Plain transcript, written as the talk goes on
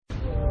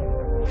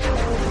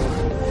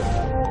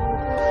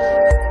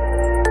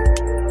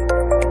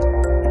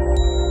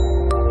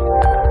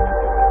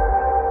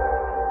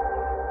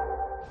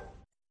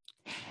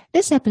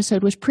This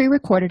episode was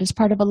pre-recorded as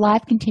part of a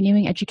live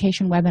continuing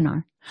education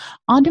webinar.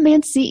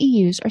 On-demand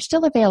CEUs are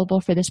still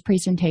available for this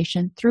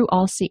presentation through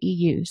All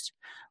CEUs.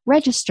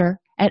 Register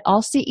at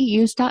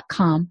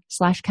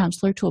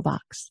allceus.com/counselor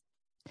toolbox.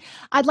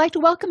 I'd like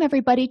to welcome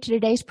everybody to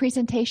today's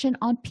presentation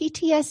on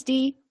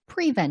PTSD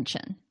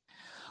prevention.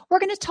 We're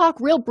going to talk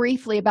real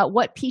briefly about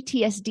what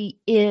PTSD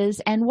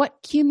is and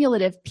what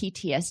cumulative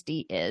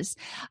PTSD is.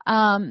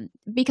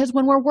 Because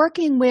when we're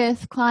working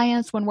with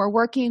clients, when we're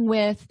working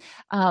with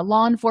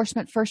law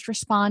enforcement first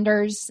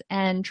responders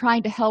and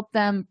trying to help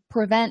them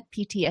prevent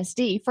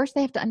PTSD, first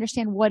they have to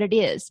understand what it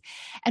is.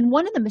 And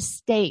one of the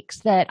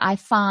mistakes that I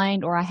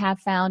find, or I have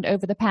found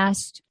over the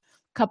past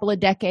couple of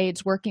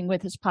decades working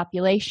with this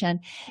population,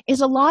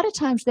 is a lot of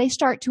times they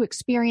start to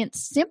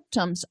experience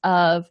symptoms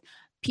of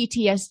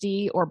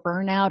PTSD or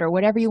burnout or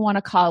whatever you want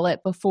to call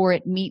it before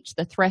it meets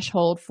the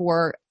threshold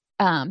for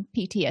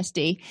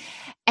PTSD,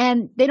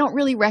 and they don't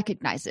really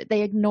recognize it.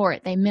 They ignore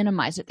it, they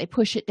minimize it, they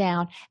push it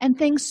down, and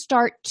things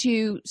start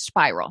to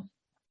spiral.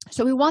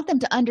 So we want them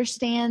to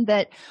understand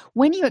that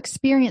when you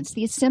experience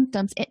these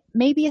symptoms, it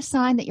may be a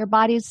sign that your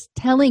body's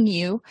telling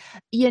you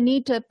you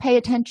need to pay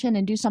attention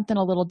and do something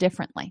a little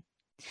differently.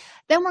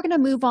 Then we're going to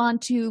move on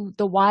to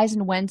the whys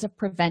and whens of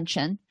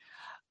prevention.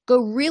 Go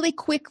really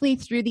quickly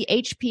through the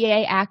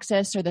HPA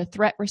axis or the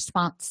threat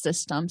response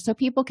system so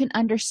people can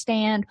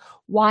understand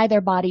why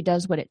their body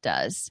does what it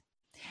does.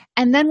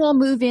 And then we'll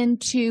move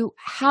into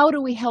how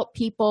do we help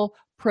people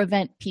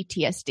prevent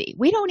PTSD.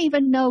 We don't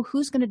even know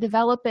who's going to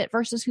develop it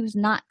versus who's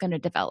not going to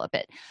develop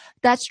it.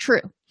 That's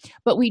true.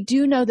 But we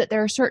do know that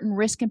there are certain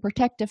risk and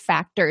protective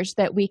factors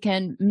that we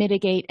can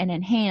mitigate and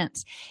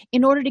enhance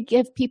in order to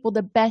give people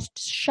the best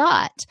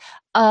shot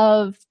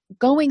of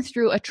going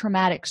through a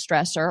traumatic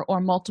stressor or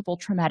multiple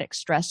traumatic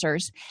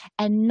stressors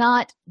and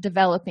not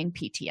developing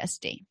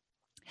PTSD.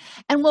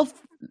 And we'll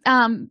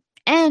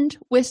end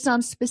with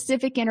some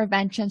specific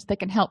interventions that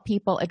can help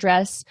people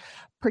address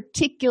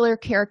particular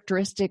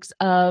characteristics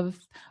of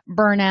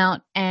burnout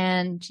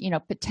and,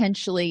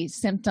 potentially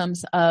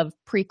symptoms of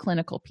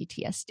preclinical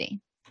PTSD.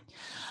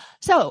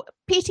 So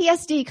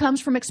PTSD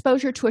comes from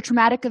exposure to a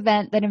traumatic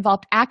event that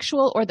involved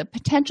actual or the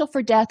potential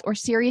for death or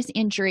serious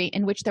injury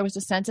in which there was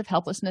a sense of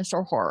helplessness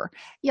or horror.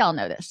 Y'all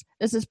know this.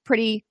 This is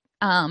pretty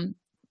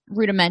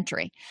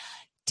rudimentary.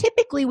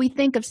 Typically, we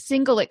think of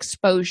single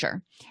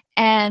exposure,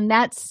 and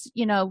that's,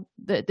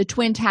 the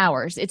Twin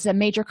Towers. It's a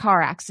major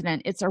car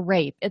accident. It's a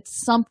rape.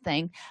 It's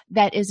something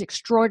that is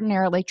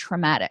extraordinarily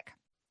traumatic.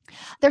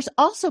 There's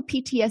also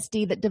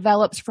PTSD that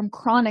develops from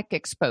chronic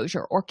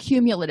exposure or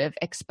cumulative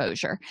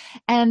exposure,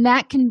 and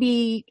that can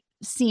be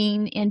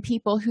seen in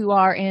people who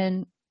are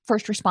in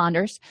first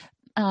responders,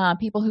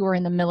 people who are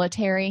in the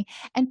military,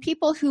 and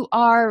people who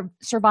are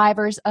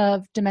survivors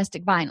of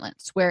domestic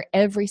violence, where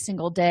every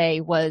single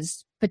day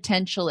was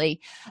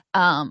potentially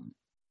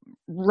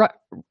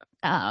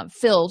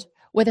filled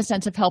with a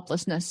sense of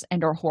helplessness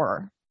and or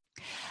horror.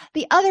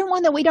 The other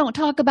one that we don't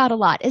talk about a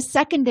lot is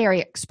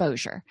secondary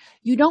exposure.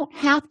 You don't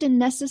have to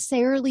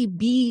necessarily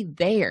be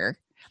there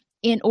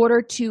in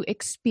order to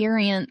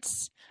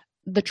experience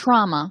the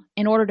trauma,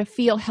 in order to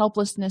feel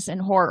helplessness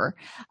and horror.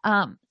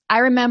 I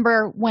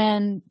remember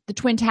when the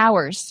Twin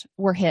Towers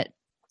were hit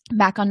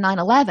back on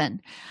 9/11,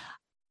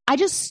 I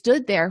just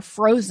stood there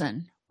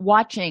frozen,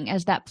 watching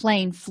as that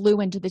plane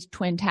flew into the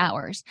Twin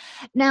Towers.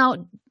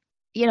 Now,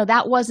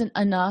 that wasn't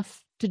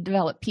enough to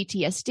develop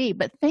PTSD,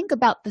 but think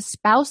about the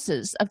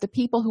spouses of the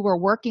people who were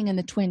working in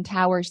the Twin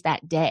Towers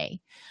that day.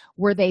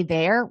 Were they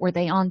there? Were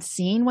they on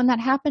scene when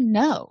that happened?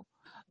 No.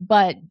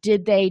 But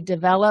did they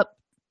develop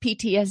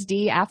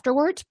PTSD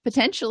afterwards?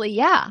 Potentially,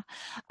 yeah.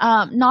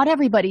 Not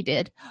everybody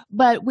did,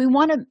 but we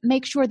want to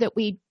make sure that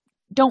we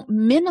don't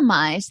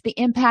minimize the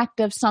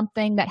impact of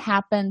something that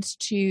happens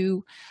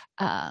to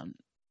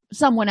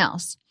someone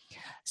else.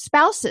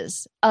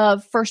 Spouses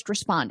of first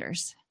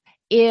responders,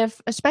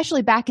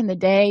 especially back in the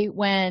day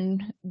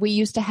when we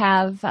used to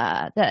have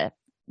the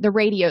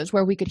radios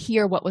where we could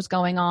hear what was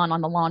going on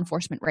the law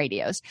enforcement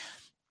radios.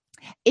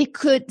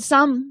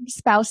 Some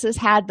spouses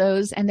had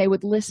those, and they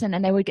would listen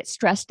and they would get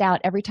stressed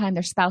out every time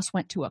their spouse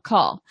went to a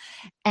call.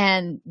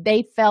 And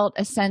they felt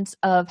a sense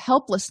of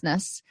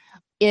helplessness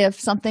if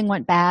something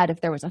went bad,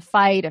 if there was a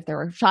fight, if there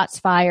were shots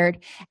fired,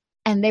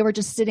 and they were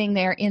just sitting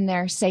there in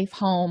their safe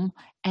home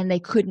and they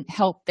couldn't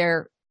help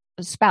their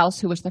spouse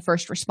who was the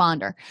first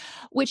responder,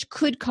 which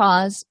could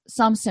cause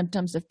some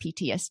symptoms of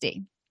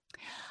PTSD.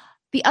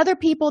 The other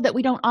people that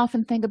we don't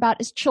often think about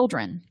is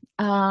children.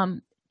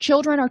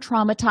 Children are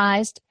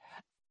traumatized,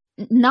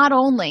 not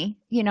only,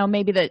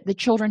 maybe the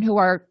children who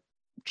are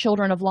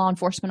children of law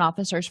enforcement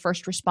officers,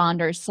 first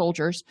responders,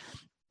 soldiers,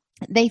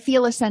 they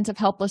feel a sense of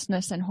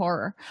helplessness and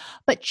horror.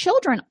 But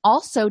children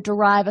also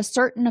derive a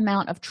certain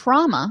amount of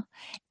trauma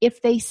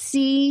if they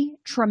see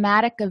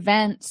traumatic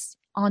events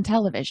on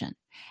television.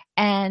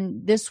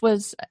 And this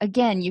was,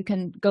 again, you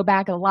can go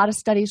back, a lot of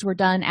studies were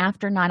done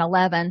after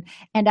 9/11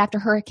 and after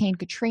Hurricane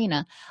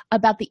Katrina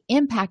about the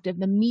impact of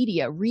the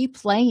media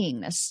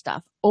replaying this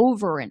stuff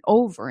over and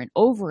over and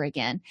over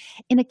again.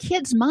 In a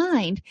kid's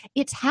mind,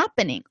 it's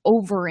happening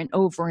over and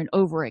over and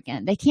over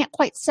again. They can't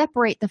quite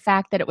separate the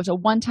fact that it was a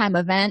one-time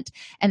event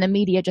and the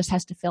media just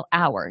has to fill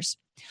hours.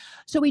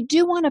 So we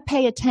do want to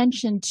pay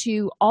attention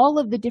to all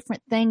of the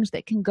different things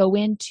that can go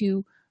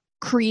into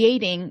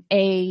creating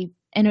an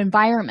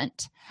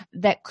environment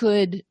that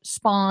could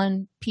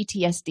spawn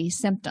PTSD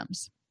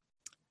symptoms.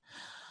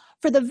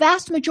 For the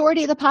vast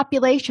majority of the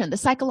population, the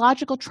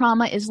psychological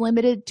trauma is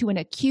limited to an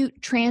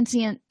acute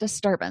transient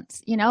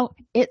disturbance.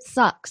 It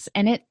sucks,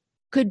 and it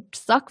could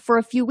suck for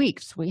a few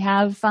weeks. We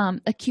have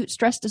acute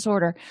stress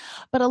disorder,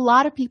 but a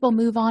lot of people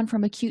move on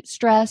from acute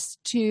stress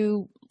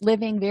to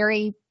living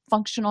very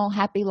functional,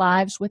 happy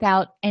lives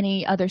without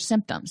any other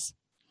symptoms.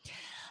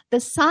 The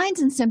signs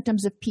and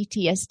symptoms of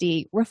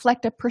PTSD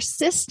reflect a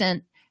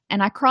persistent,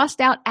 and I crossed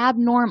out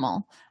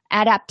abnormal,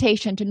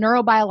 adaptation to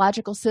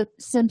neurobiological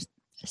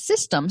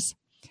systems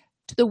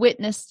to the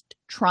witnessed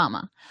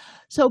trauma.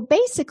 So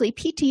basically,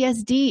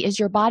 PTSD is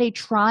your body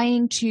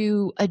trying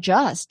to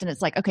adjust. And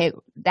it's like, okay,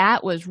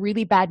 that was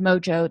really bad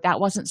mojo.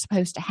 That wasn't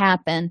supposed to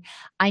happen.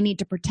 I need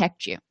to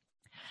protect you.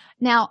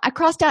 Now, I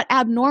crossed out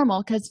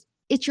abnormal because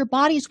it's your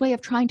body's way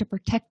of trying to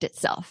protect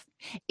itself.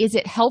 Is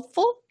it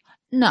helpful?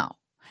 No.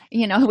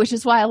 Which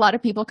is why a lot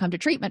of people come to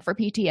treatment for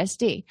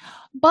PTSD.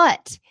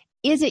 But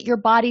is it your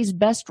body's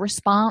best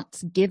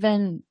response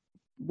given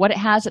what it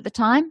has at the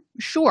time?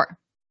 Sure.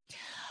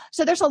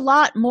 So there's a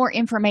lot more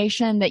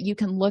information that you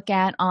can look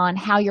at on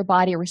how your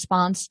body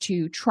responds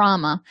to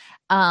trauma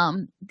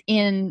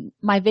in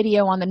my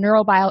video on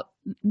the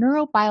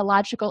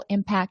neurobiological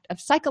impact of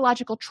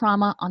psychological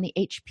trauma on the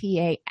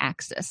HPA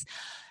axis.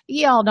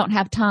 Y'all don't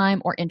have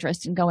time or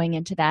interest in going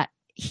into that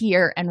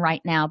here and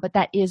right now, but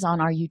that is on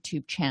our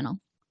YouTube channel.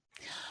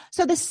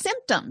 So the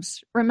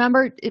symptoms,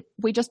 remember,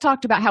 we just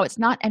talked about how it's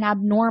not an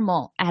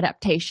abnormal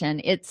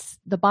adaptation. It's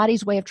the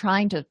body's way of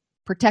trying to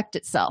protect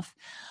itself.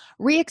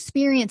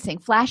 Re-experiencing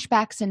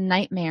flashbacks and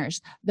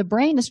nightmares, the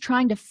brain is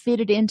trying to fit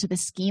it into the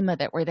schema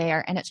that were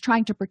there, and it's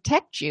trying to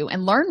protect you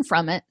and learn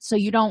from it so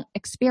you don't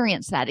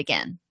experience that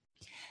again.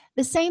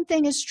 The same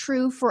thing is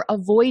true for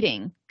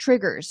avoiding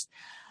triggers.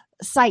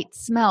 Sight,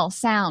 smell,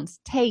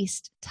 sounds,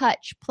 taste,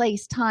 touch,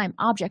 place, time,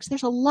 objects.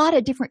 There's a lot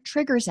of different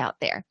triggers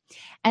out there.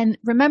 And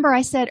remember,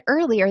 I said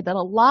earlier that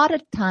a lot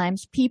of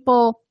times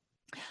people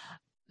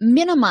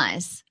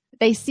minimize.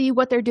 They see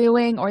what they're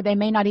doing, or they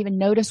may not even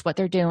notice what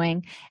they're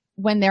doing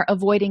when they're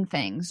avoiding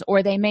things,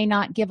 or they may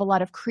not give a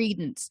lot of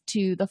credence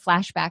to the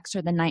flashbacks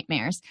or the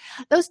nightmares.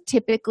 Those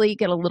typically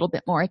get a little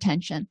bit more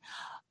attention.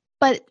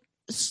 But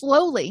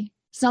slowly,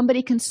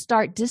 somebody can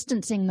start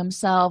distancing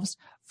themselves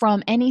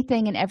from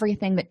anything and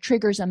everything that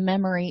triggers a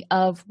memory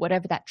of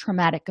whatever that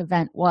traumatic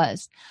event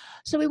was.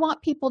 So we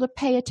want people to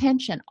pay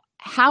attention.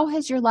 How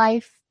has your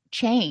life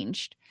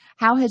changed?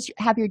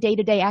 Have your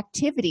day-to-day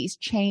activities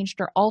changed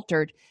or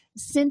altered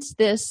since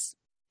this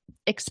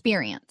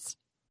experience?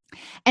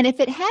 And if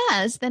it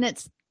has, then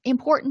it's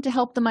important to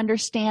help them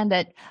understand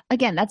that,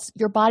 again, that's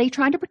your body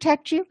trying to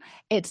protect you.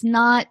 It's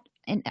not,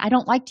 and I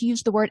don't like to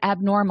use the word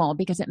abnormal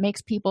because it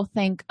makes people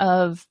think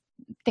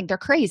they're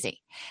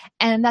crazy.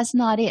 And that's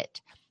not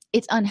it.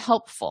 It's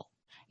unhelpful.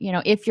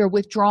 If you're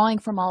withdrawing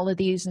from all of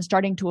these and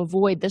starting to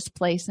avoid this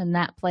place and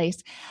that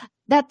place,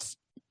 that's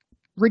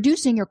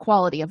reducing your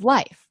quality of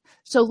life.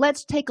 So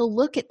let's take a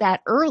look at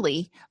that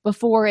early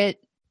before it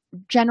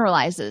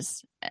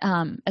generalizes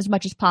as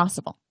much as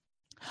possible.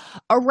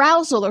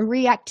 Arousal or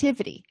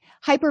reactivity,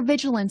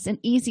 hypervigilance, and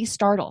easy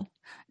startle.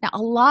 Now,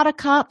 a lot of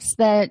cops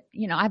that,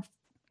 I've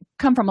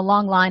come from a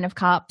long line of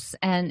cops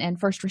and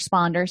first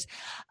responders,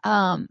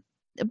 and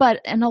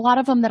a lot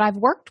of them that I've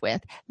worked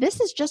with, this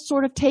is just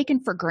sort of taken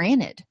for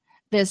granted,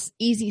 this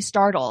easy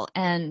startle.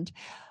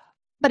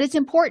 But it's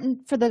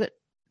important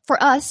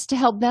for us to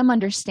help them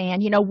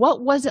understand,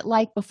 what was it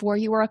like before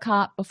you were a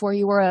cop, before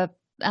you were a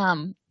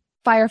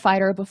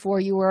firefighter, before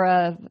you were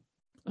a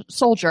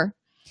soldier,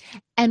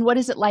 and what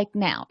is it like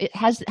now?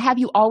 Have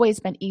you always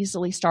been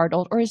easily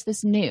startled, or is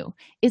this new?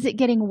 Is it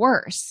getting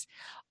worse?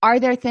 Are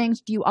there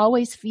things, do you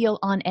always feel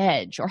on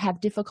edge or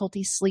have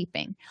difficulty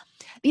sleeping?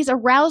 These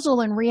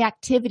arousal and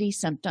reactivity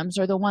symptoms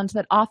are the ones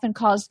that often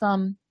cause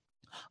them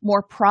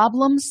more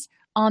problems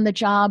on the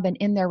job and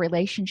in their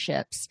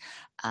relationships.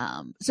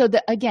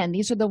 Again,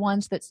 these are the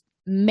ones that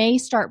may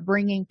start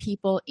bringing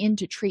people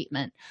into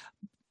treatment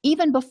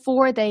even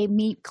before they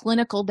meet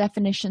clinical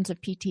definitions of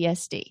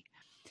PTSD.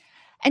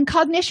 And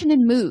cognition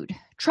and mood,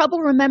 trouble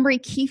remembering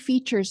key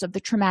features of the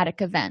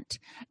traumatic event.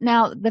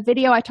 Now, the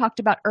video I talked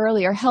about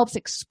earlier helps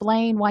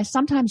explain why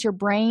sometimes your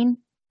brain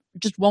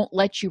just won't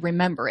let you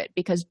remember it,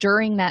 because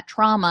during that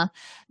trauma,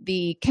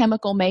 the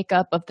chemical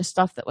makeup of the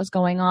stuff that was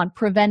going on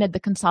prevented the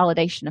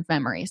consolidation of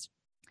memories.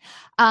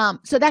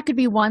 So that could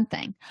be one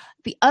thing.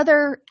 The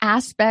other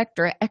aspect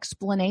or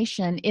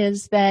explanation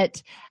is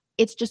that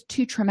it's just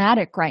too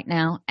traumatic right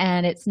now,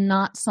 and it's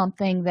not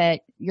something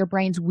that your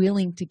brain's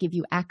willing to give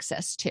you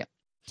access to.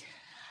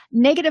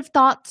 Negative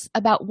thoughts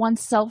about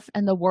oneself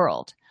and the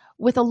world.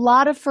 With a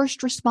lot of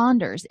first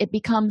responders, it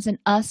becomes an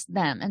us,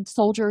 them, and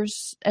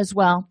soldiers as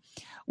well,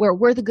 where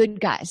we're the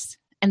good guys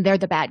and they're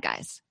the bad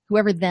guys,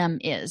 whoever them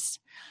is.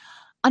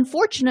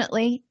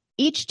 Unfortunately,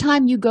 each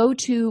time you go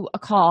to a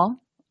call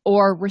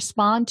or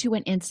respond to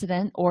an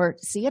incident or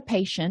see a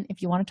patient,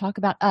 if you want to talk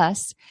about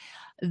us,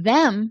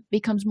 them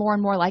becomes more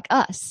and more like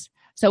us.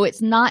 So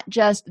it's not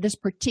just this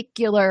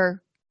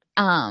particular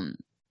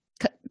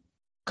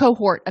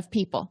cohort of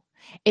people.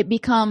 It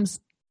becomes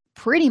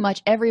pretty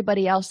much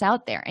everybody else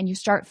out there, and you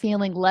start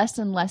feeling less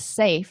and less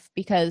safe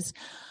because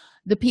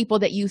the people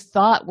that you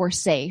thought were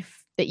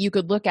safe, that you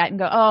could look at and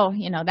go, oh,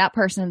 that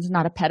person's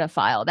not a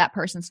pedophile, that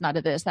person's not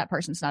a this, that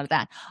person's not a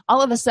that.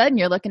 All of a sudden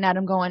you're looking at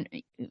them going,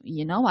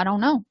 I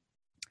don't know.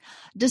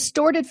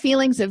 Distorted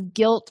feelings of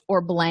guilt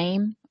or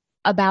blame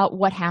about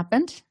what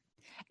happened,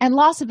 and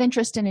loss of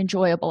interest in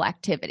enjoyable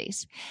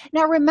activities.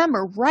 Now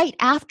remember, right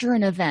after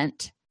an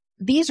event,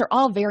 these are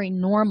all very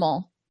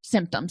normal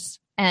symptoms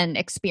and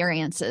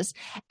experiences,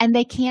 and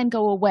they can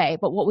go away.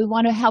 But what we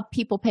want to help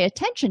people pay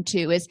attention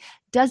to is,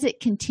 does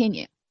it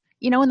continue?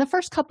 In the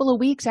first couple of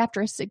weeks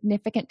after a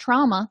significant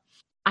trauma,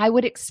 I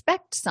would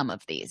expect some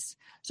of these.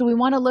 So we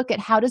want to look at,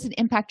 how does it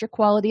impact your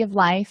quality of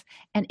life,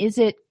 and is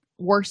it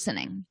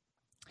worsening?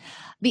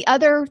 The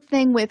other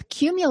thing with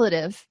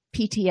cumulative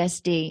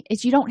PTSD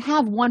is you don't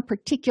have one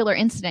particular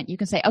incident. You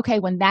can say, okay,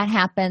 when that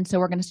happened, so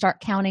we're going to start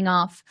counting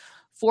off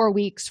 4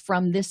 weeks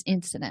from this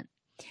incident.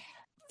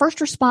 First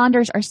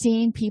responders are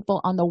seeing people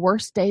on the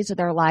worst days of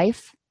their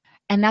life,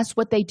 and that's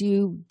what they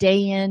do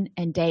day in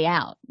and day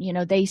out.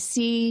 They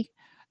see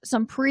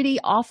some pretty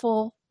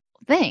awful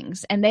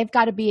things, and they've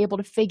got to be able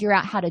to figure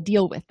out how to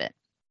deal with it.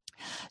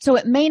 So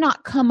it may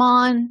not come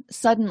on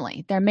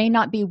suddenly. There may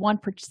not be one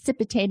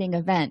precipitating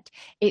event.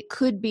 It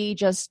could be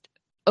just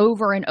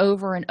over and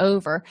over and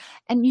over.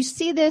 And you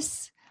see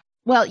this,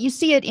 you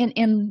see it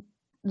in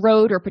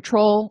road or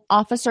patrol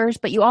officers,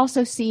 but you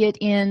also see it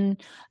in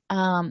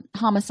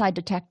homicide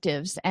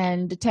detectives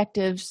and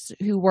detectives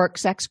who work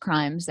sex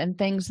crimes and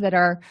things that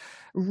are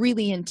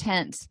really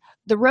intense.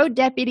 The road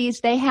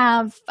deputies, they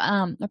have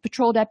the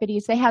patrol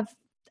deputies, they have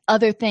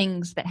other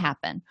things that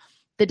happen.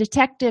 The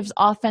detectives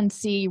often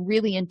see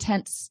really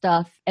intense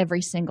stuff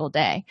every single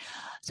day.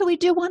 So we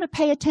do want to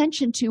pay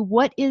attention to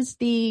what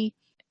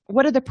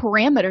are the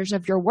parameters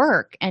of your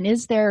work, and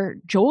is there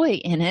joy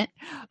in it,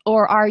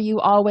 or are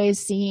you always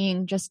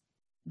seeing just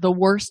the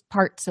worst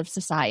parts of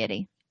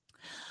society?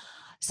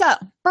 So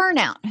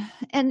burnout,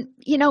 and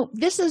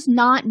this is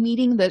not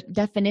meeting the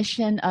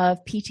definition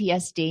of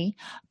PTSD,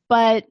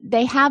 but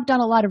they have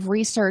done a lot of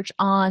research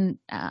on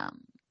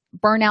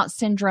burnout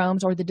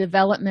syndromes, or the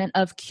development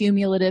of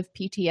cumulative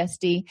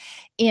PTSD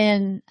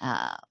in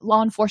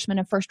law enforcement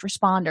and first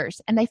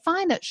responders, and they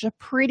find that it's a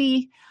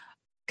pretty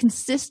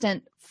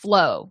consistent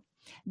flow.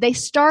 They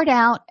start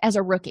out as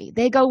a rookie.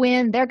 They go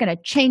in, they're going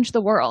to change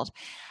the world,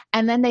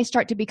 and then they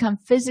start to become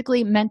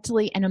physically,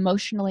 mentally, and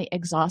emotionally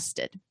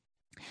exhausted.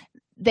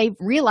 They've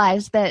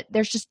realized that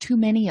there's just too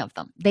many of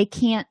them. They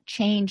can't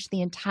change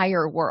the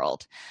entire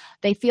world.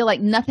 They feel like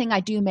nothing I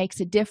do makes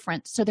a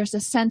difference. So there's a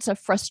sense of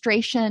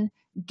frustration,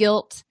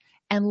 guilt,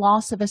 and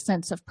loss of a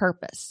sense of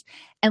purpose.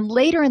 And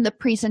later in the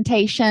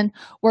presentation,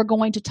 we're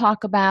going to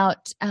talk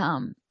about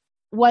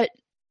what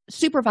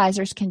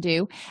supervisors can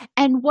do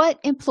and what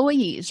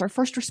employees or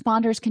first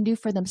responders can do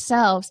for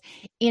themselves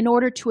in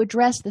order to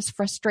address this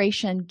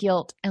frustration,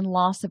 guilt, and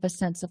loss of a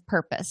sense of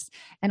purpose.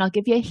 And I'll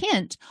give you a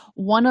hint.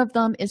 One of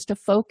them is to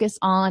focus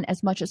on,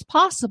 as much as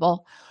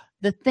possible,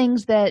 the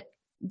things that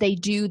they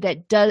do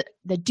that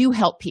do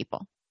help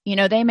people.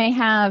 They may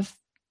have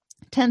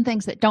 10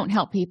 things that don't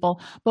help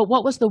people, but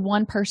what was the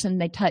one person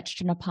they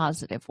touched in a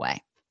positive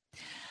way?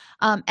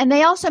 And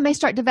they also may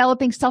start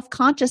developing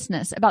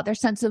self-consciousness about their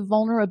sense of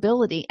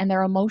vulnerability and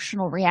their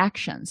emotional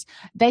reactions.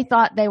 They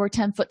thought they were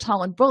 10 foot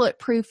tall and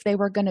bulletproof. They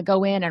were going to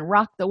go in and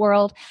rock the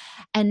world.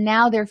 And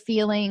now they're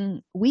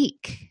feeling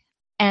weak.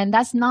 And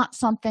that's not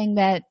something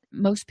that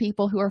most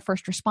people who are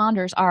first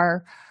responders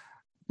are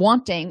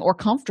wanting or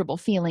comfortable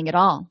feeling at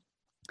all.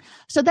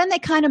 So then they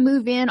kind of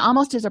move in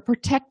almost as a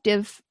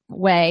protective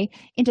way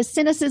into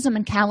cynicism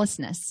and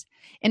callousness.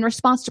 In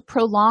response to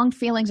prolonged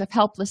feelings of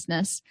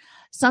helplessness,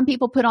 some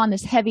people put on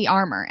this heavy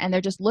armor, and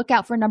they're just look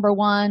out for number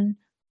one,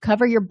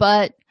 cover your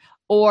butt,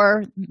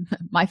 or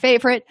my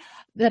favorite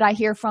that I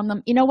hear from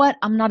them, you know what,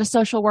 I'm not a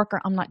social worker,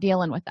 I'm not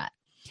dealing with that.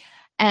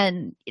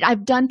 And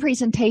I've done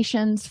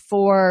presentations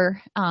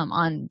for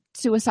on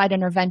suicide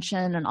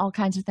intervention and all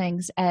kinds of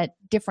things at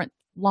different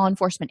law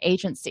enforcement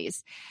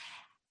agencies.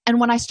 And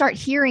when I start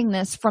hearing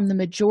this from the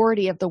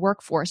majority of the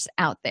workforce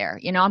out there,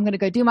 I'm going to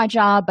go do my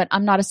job, but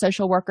I'm not a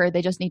social worker.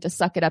 They just need to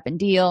suck it up and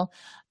deal.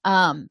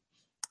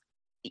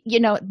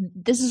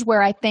 This is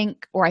where I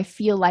think, or I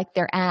feel like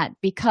they're at,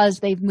 because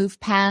they've moved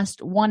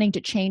past wanting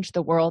to change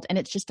the world, and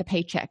it's just a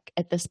paycheck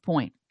at this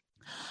point.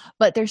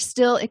 But they're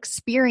still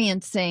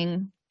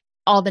experiencing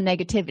all the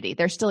negativity.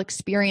 They're still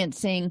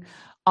experiencing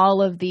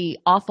all of the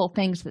awful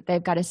things that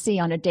they've got to see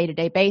on a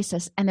day-to-day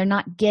basis, and they're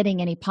not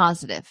getting any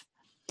positive.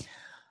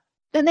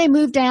 Then they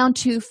move down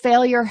to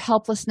failure,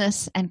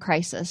 helplessness, and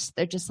crisis.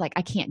 They're just like,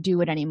 I can't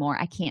do it anymore.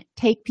 I can't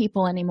take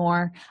people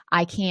anymore.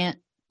 I can't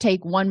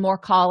take one more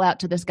call out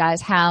to this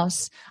guy's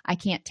house. I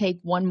can't take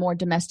one more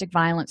domestic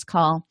violence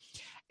call.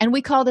 And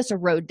we call this a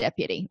road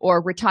deputy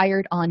or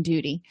retired on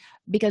duty,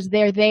 because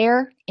they're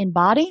there in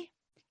body,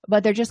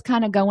 but they're just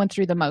kind of going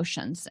through the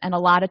motions. And a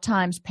lot of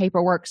times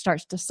paperwork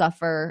starts to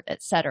suffer,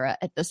 etc.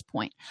 at this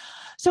point.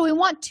 So we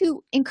want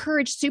to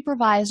encourage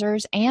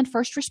supervisors and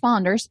first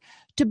responders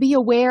to be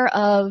aware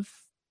of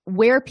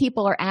where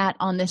people are at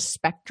on this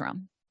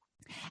spectrum.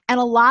 And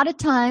a lot of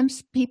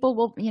times people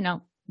will,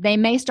 they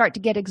may start to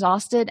get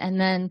exhausted and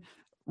then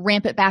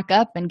ramp it back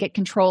up and get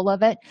control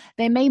of it.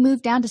 They may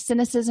move down to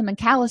cynicism and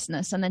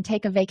callousness and then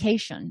take a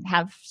vacation,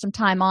 have some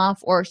time off,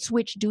 or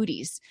switch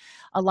duties.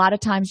 A lot of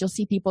times you'll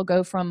see people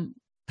go from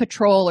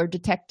patrol or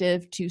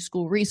detective to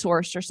school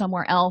resource or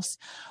somewhere else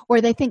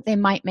where they think they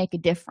might make a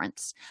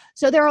difference.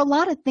 So there are a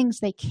lot of things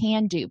they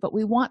can do, but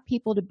we want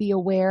people to be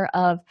aware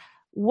of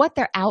what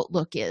their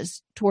outlook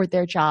is toward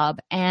their job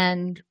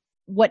and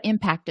what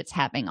impact it's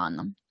having on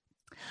them.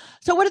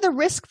 So what are the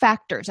risk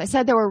factors? I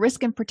said there were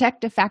risk and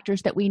protective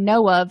factors that we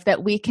know of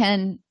that we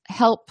can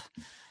help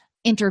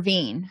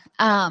intervene.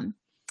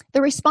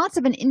 The response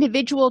of an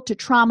individual to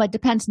trauma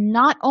depends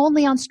not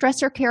only on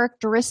stressor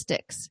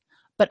characteristics,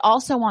 but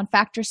also on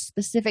factors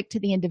specific to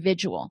the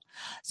individual.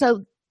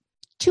 So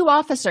 2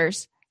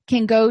 officers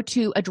can go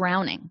to a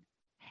drowning,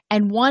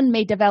 and one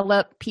may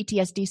develop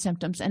PTSD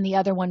symptoms and the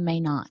other one may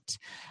not.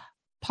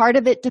 Part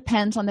of it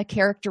depends on the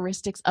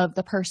characteristics of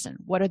the person.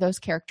 What are those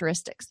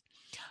characteristics?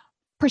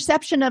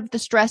 Perception of the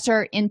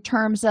stressor in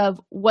terms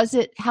of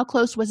how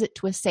close was it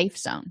to a safe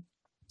zone?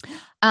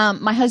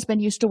 My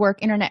husband used to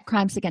work internet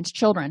crimes against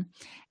children,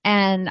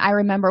 and I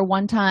remember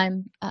one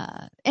time,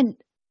 and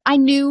I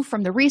knew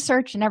from the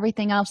research and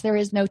everything else, there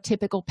is no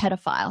typical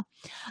pedophile.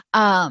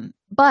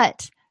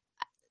 But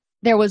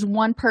there was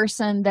one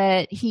person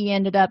that he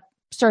ended up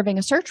serving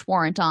a search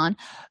warrant on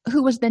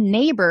who was the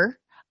neighbor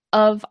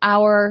of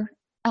our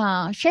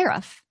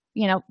sheriff,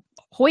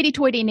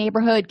 hoity-toity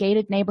neighborhood,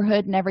 gated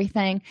neighborhood and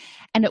everything.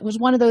 And it was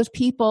one of those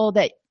people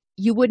that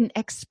you wouldn't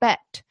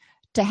expect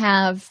to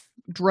have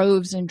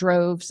droves and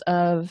droves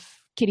of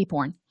kiddie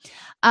porn.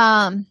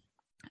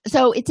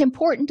 So it's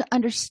important to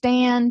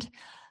understand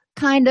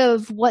kind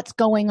of what's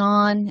going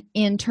on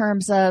in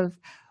terms of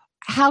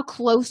how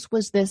close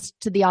was this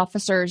to the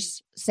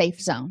officer's safe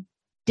zone?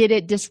 Did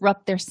it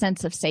disrupt their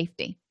sense of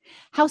safety?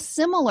 How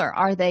similar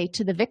are they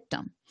to the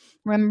victim?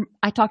 Remember,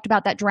 I talked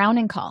about that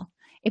drowning call.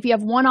 If you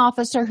have one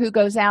officer who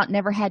goes out,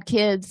 never had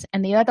kids,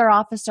 and the other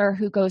officer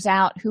who goes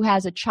out who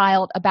has a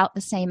child about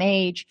the same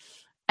age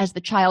as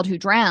the child who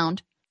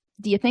drowned,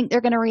 do you think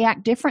they're going to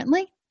react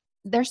differently?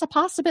 There's a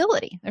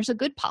possibility. There's a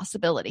good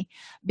possibility,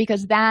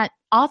 because that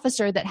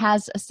officer that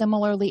has a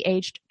similarly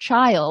aged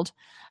child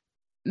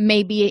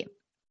may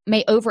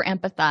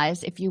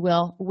over-empathize, if you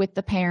will, with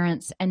the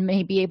parents and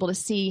may be able to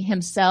see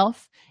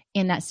himself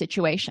in that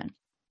situation.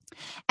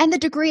 And the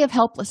degree of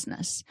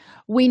helplessness.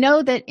 We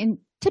know that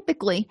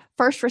typically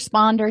first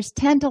responders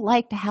tend to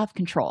like to have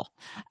control.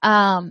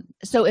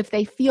 So if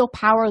they feel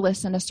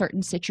powerless in a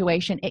certain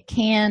situation, it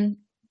can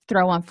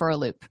throw them for a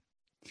loop.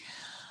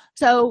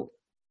 So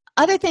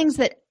other things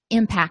that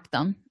impact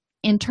them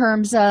in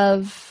terms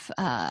of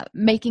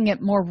making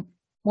it more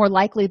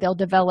likely they'll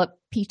develop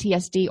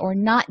PTSD or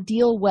not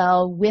deal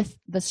well with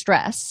the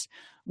stress,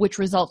 which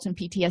results in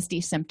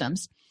PTSD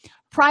symptoms.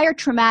 Prior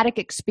traumatic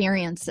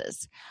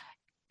experiences.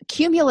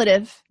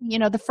 Cumulative,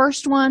 the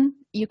first one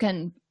you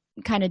can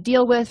kind of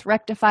deal with,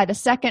 rectify. The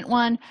second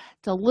one,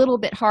 it's a little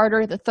bit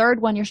harder. The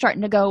third one, you're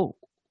starting to go,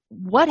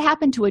 what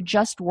happened to a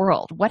just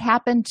world? What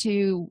happened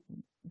to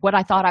what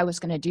I thought I was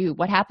going to do?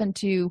 What happened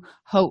to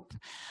hope?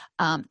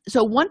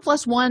 So 1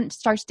 + 1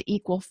 starts to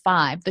equal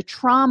 5. The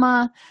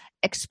trauma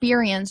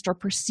experienced or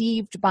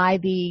perceived by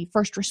the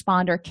first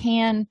responder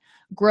can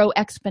grow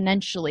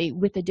exponentially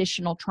with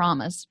additional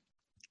traumas.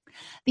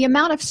 The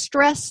amount of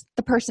stress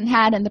the person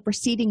had in the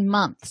preceding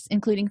months,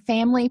 including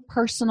family,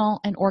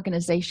 personal, and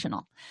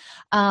organizational.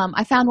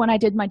 I found when I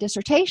did my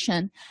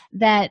dissertation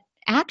that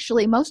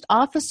actually most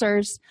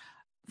officers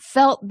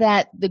felt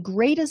that the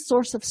greatest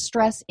source of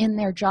stress in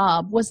their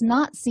job was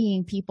not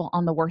seeing people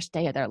on the worst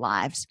day of their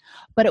lives,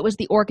 but it was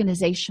the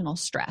organizational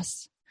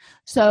stress.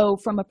 So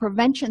from a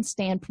prevention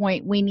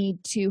standpoint, we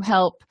need to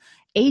help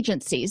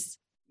agencies,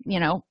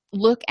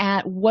 look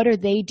at what are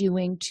they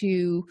doing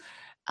to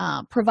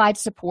provide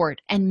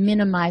support and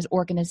minimize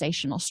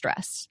organizational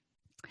stress.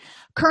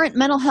 Current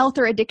mental health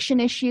or addiction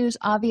issues,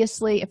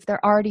 obviously, if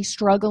they're already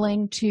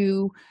struggling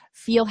to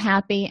feel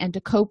happy and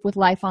to cope with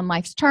life on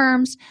life's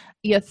terms,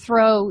 you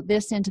throw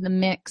this into the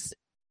mix,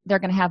 they're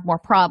going to have more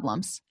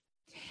problems.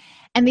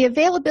 And the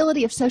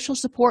availability of social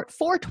support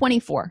for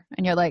 24.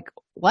 And you're like,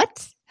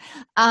 what?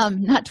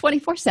 Not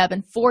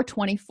 24/7, for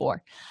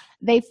 24.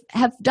 They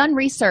have done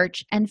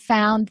research and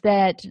found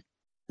that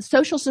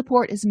social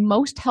support is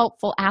most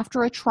helpful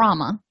after a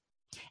trauma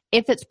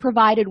If it's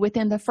provided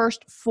within the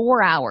first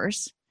 4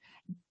 hours,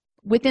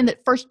 within the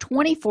first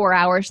 24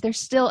 hours, there's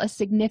still a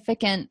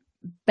significant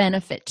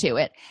benefit to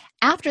it.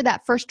 After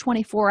that first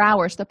 24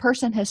 hours, the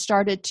person has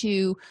started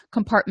to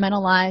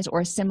compartmentalize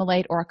or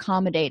assimilate or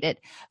accommodate it,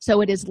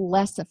 so it is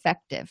less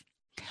effective.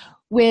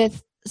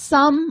 With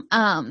some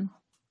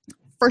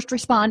first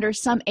responders,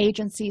 some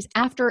agencies,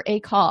 after a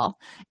call,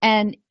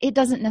 and it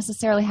doesn't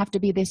necessarily have to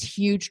be this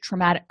huge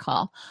traumatic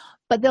call,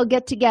 but they'll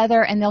get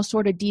together and they'll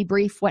sort of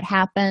debrief what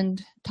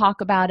happened,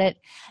 talk about it.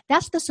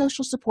 That's the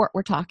social support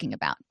we're talking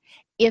about.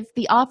 If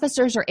the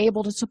officers are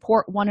able to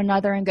support one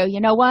another and go, you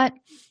know what,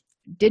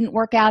 didn't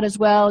work out as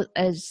well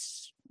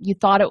as you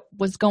thought it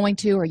was going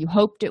to, or you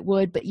hoped it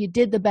would, but you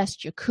did the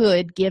best you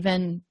could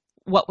given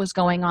what was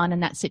going on in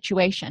that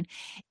situation.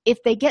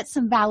 If they get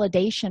some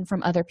validation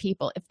from other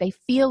people, if they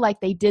feel like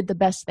they did the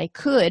best they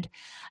could,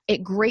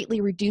 it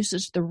greatly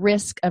reduces the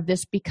risk of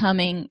this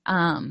becoming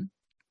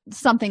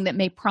something that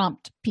may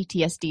prompt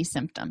PTSD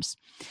symptoms.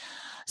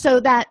 So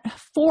that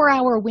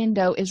 4-hour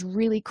window is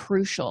really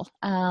crucial.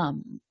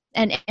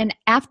 And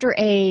after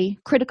a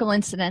critical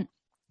incident,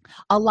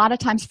 a lot of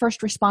times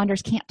first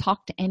responders can't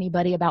talk to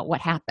anybody about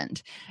what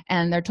happened,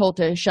 and they're told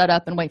to shut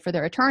up and wait for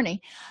their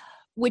attorney,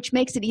 which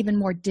makes it even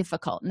more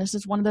difficult. And this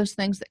is one of those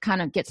things that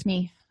kind of gets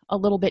me a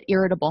little bit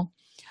irritable.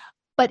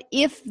 But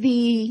if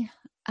the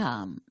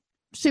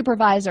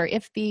supervisor,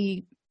 if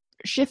the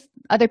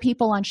other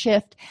people on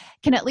shift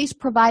can at least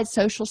provide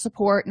social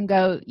support and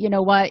go, you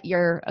know what,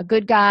 you're a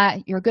good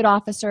guy, you're a good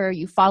officer,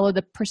 you follow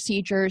the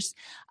procedures,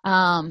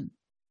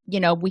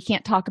 we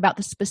can't talk about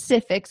the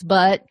specifics,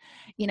 but,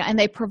 and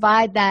they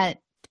provide that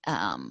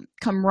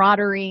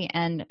camaraderie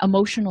and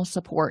emotional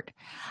support,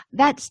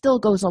 that still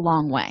goes a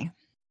long way.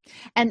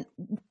 And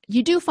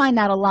you do find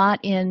that a lot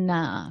in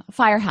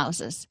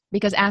firehouses,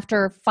 because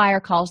after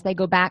fire calls, they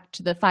go back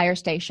to the fire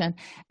station,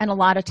 and a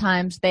lot of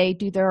times they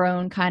do their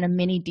own kind of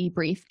mini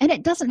debrief. And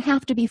it doesn't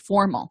have to be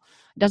formal.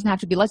 It doesn't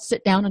have to be, let's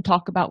sit down and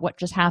talk about what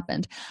just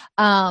happened.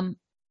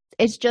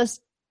 It's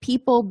just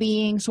people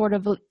being sort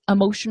of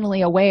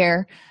emotionally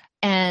aware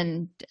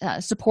and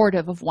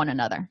supportive of one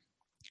another.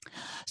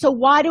 So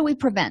why do we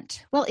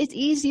prevent? Well, it's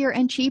easier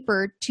and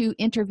cheaper to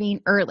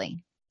intervene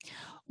early.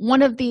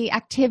 One of the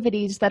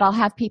activities that I'll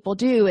have people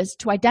do is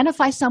to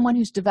identify someone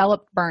who's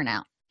developed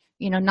burnout,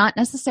 not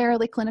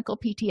necessarily clinical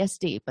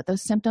PTSD, but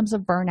those symptoms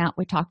of burnout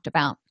we talked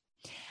about.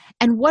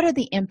 And what are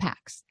the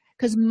impacts?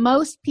 Because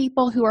most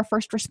people who are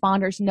first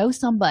responders know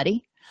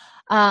somebody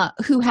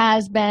who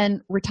has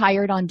been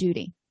retired on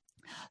duty.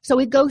 So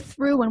we go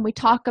through and we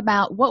talk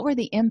about what were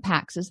the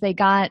impacts as they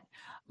got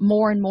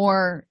more and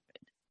more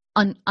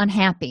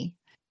unhappy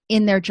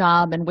in their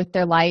job and with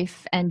their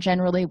life, and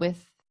generally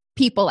with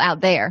people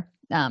out there,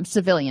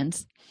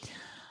 civilians.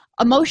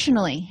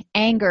 Emotionally,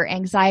 anger,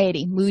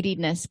 anxiety,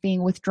 moodiness,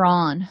 being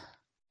withdrawn.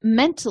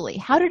 Mentally,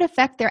 how did it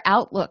affect their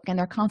outlook and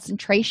their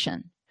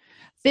concentration?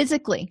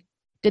 Physically,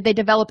 did they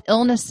develop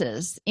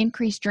illnesses,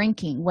 increased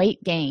drinking,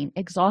 weight gain,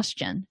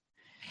 exhaustion?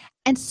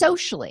 And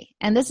socially,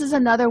 and this is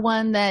another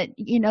one that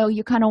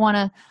you kind of want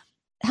to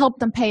help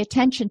them pay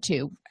attention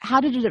to.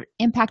 How did it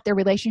impact their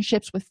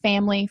relationships with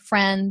family,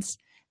 friends,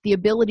 the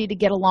ability to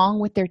get along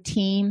with their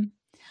team?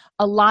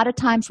 A lot of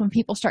times when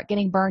people start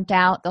getting burnt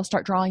out, they'll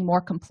start drawing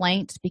more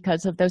complaints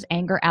because of those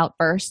anger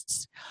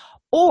outbursts,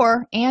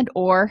 or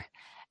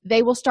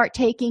they will start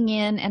taking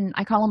in, and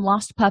I call them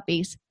lost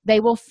puppies. They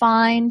will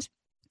find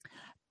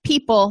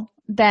people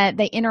that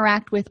they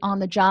interact with on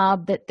the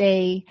job that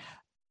they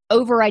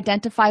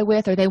over-identify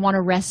with or they want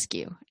to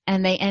rescue,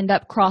 and they end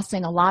up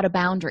crossing a lot of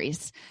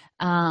boundaries,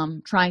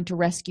 trying to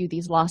rescue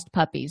these lost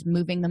puppies,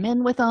 moving them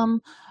in with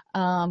them,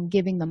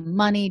 giving them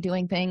money,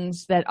 doing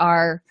things that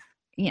are,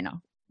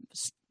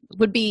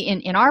 would be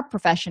in our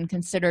profession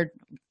considered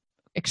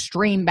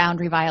extreme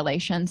boundary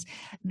violations.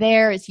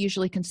 There is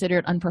usually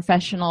considered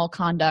unprofessional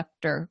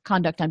conduct or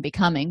conduct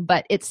unbecoming,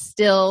 but it's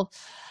still,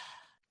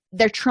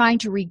 they're trying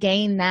to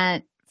regain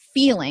that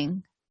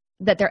feeling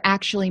that they're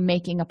actually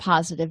making a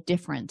positive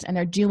difference, and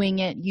they're doing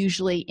it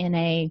usually in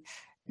a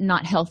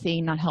not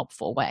healthy, not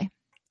helpful way.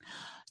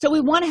 So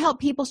we want to help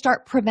people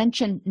start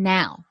prevention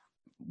now,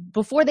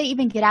 before they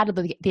even get out of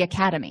the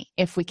academy,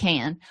 if we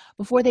can,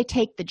 before they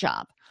take the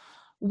job.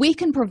 We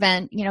can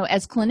prevent,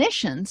 as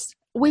clinicians,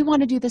 we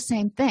want to do the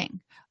same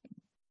thing.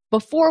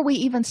 Before we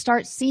even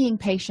start seeing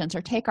patients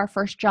or take our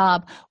first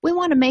job, we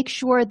want to make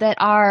sure that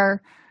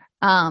our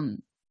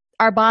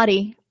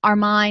body, our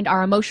mind,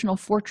 our emotional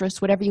fortress,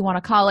 whatever you want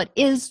to call it,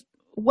 is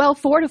well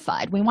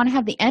fortified. We want to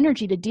have the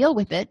energy to deal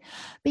with it,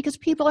 because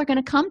people are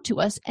going to come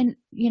to us, and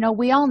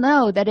we all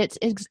know that it's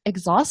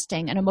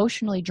exhausting and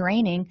emotionally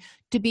draining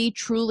to be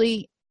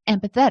truly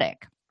empathetic.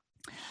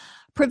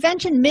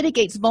 Prevention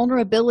mitigates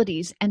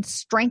vulnerabilities and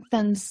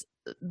strengthens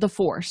the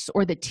force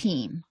or the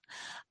team.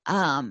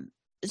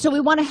 So we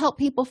want to help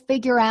people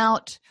figure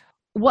out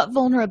what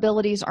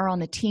vulnerabilities are on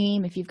the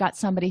team. If you've got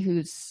somebody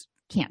who's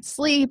can't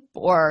sleep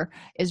or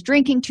is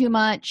drinking too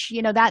much,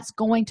 that's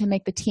going to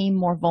make the team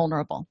more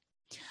vulnerable.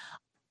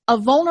 A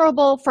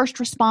vulnerable first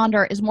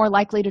responder is more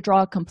likely to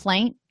draw a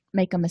complaint,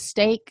 make a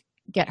mistake,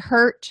 get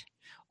hurt,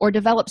 or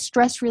develop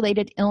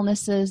stress-related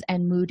illnesses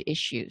and mood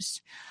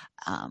issues.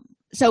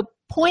 So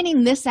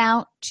pointing this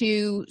out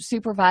to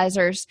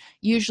supervisors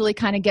usually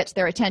kind of gets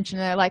their attention.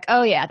 They're like,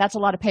 oh yeah, that's a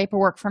lot of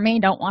paperwork for me.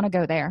 Don't want to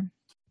go there.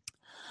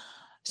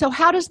 So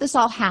how does this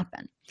all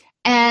happen?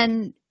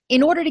 And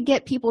in order to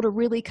get people to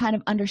really kind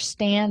of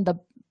understand the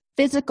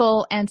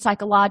physical and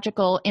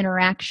psychological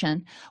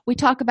interaction, we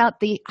talk about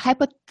the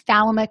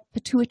hypothalamic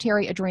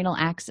pituitary adrenal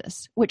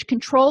axis, which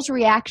controls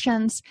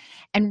reactions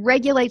and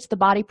regulates the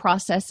body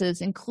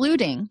processes,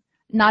 including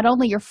not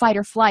only your fight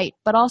or flight,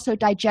 but also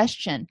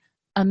digestion,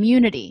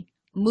 immunity,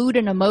 mood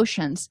and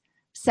emotions,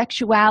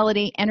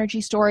 sexuality, energy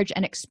storage,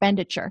 and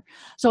expenditure.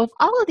 So if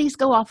all of these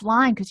go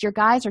offline because your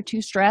guys are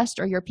too stressed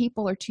or your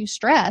people are too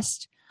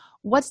stressed,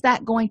 what's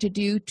that going to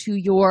do to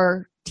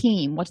your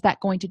team? What's that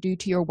going to do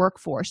to your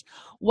workforce?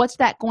 What's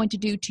that going to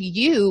do to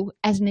you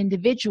as an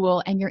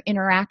individual and your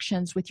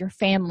interactions with your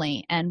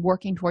family and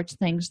working towards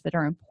things that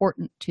are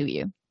important to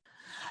you?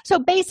 So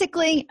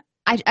basically,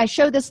 I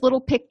show this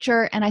little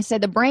picture and I say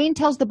the brain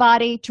tells the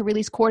body to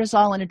release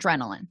cortisol and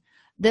adrenaline.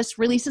 This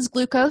releases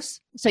glucose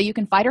so you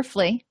can fight or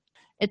flee.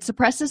 It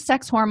suppresses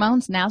sex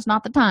hormones. Now's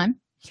not the time.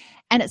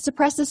 And it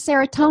suppresses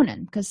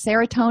serotonin because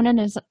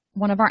serotonin is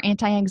one of our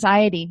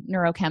anti-anxiety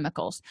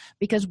neurochemicals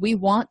because we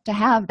want to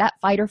have that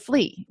fight or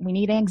flee. We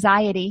need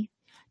anxiety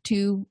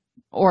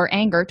or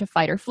anger to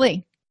fight or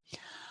flee.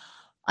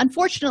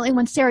 Unfortunately,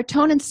 when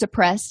serotonin's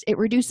suppressed, it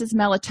reduces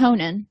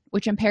melatonin,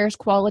 which impairs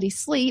quality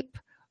sleep,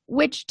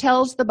 which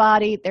tells the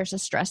body there's a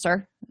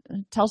stressor,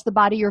 tells the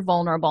body you're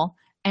vulnerable,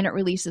 and it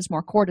releases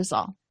more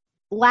cortisol.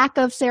 Lack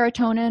of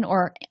serotonin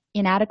or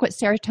inadequate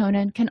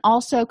serotonin can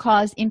also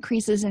cause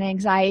increases in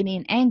anxiety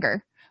and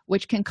anger,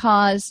 which can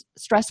cause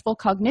stressful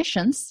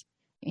cognitions.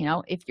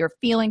 If you're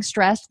feeling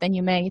stressed, then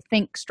you may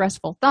think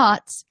stressful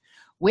thoughts,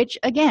 which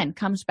again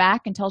comes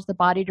back and tells the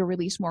body to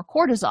release more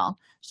cortisol.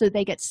 So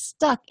they get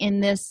stuck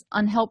in this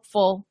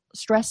unhelpful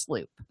stress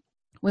loop.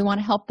 We want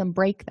to help them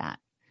break that.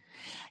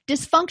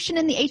 Dysfunction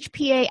in the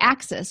HPA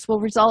axis will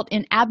result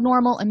in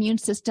abnormal immune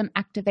system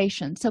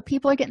activation. So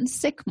people are getting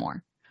sick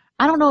more.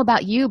 I don't know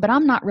about you, but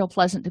I'm not real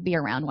pleasant to be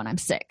around when I'm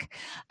sick.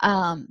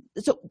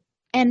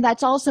 And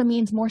that also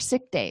means more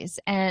sick days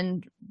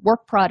and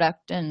work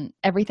product and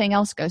everything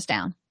else goes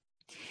down.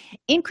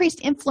 Increased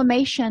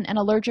inflammation and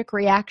allergic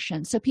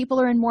reactions. So people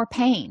are in more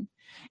pain.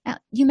 Now,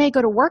 you may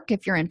go to work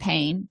if you're in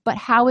pain, but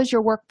how is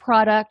your work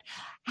product?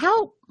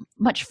 How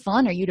much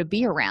fun are you to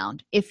be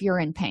around if you're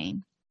in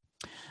pain?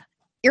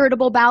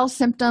 Irritable bowel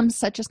symptoms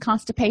such as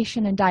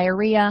constipation and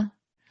diarrhea.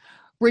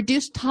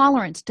 Reduced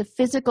tolerance to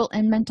physical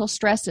and mental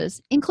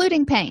stresses,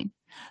 including pain.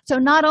 So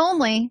not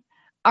only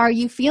are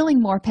you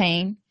feeling more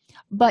pain,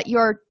 but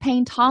your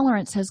pain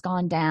tolerance has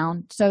gone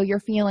down, so you're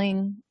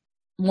feeling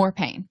more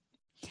pain.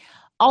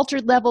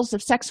 Altered levels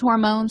of sex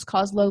hormones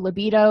cause low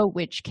libido,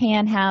 which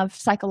can have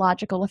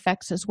psychological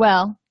effects as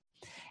well,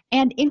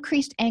 and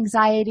increased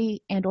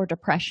anxiety and or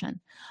depression.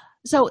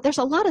 So there's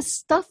a lot of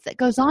stuff that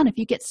goes on if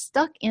you get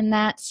stuck in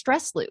that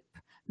stress loop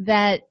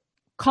that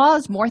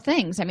cause more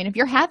things. I mean, if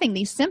you're having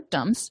these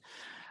symptoms,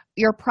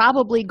 you're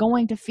probably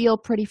going to feel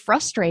pretty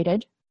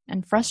frustrated,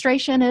 and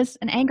frustration is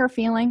an anger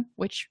feeling,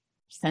 which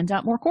sends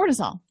out more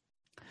cortisol.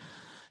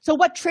 So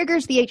what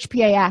triggers the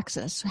HPA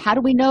axis? How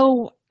do we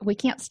know we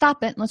can't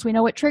stop it unless we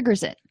know what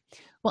triggers it?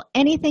 Well,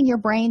 anything your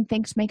brain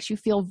thinks makes you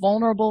feel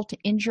vulnerable to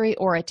injury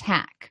or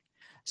attack.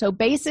 So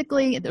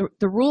basically, the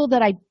rule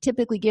that I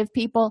typically give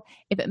people,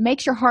 if it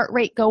makes your heart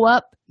rate go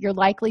up, you're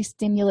likely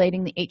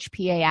stimulating the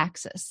HPA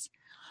axis.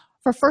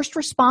 For first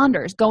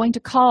responders, going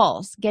to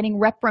calls, getting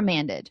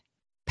reprimanded,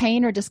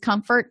 pain or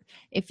discomfort,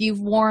 if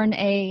you've worn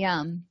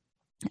a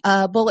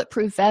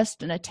bulletproof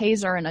vest and a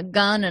taser and a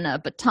gun and a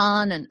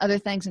baton and other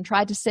things and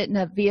tried to sit in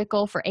a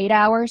vehicle for 8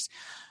 hours,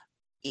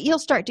 you'll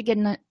start to get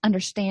an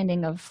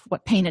understanding of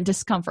what pain and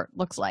discomfort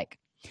looks like.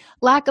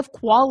 Lack of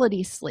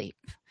quality sleep,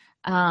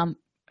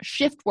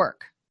 shift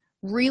work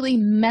really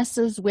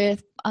messes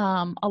with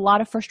a lot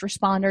of first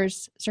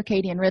responders'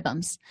 circadian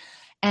rhythms.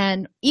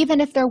 And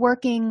even if they're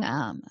working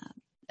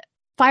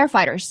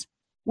firefighters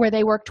where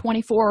they work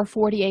 24 or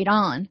 48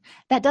 on,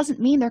 that doesn't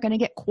mean they're going to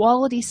get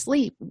quality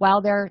sleep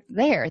while they're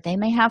there. They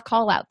may have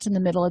call-outs in the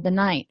middle of the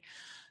night.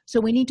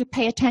 So we need to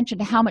pay attention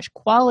to how much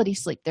quality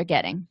sleep they're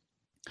getting.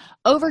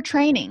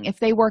 Overtraining, if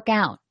they work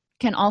out,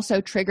 can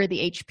also trigger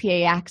the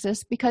HPA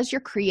axis because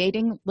you're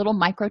creating little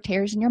micro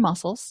tears in your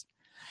muscles.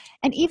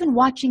 And even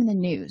watching the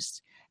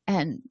news.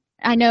 And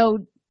I know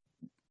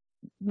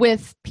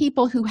with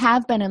people who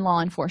have been in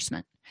law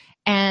enforcement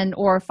and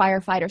or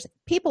firefighters,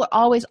 people are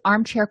always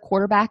armchair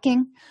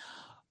quarterbacking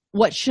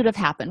what should have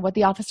happened, what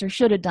the officer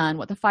should have done,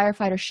 what the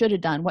firefighter should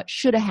have done, what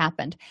should have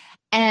happened.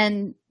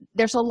 And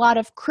there's a lot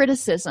of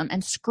criticism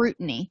and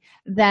scrutiny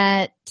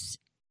that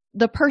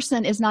the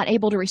person is not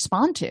able to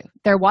respond to.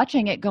 They're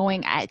watching it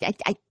going, I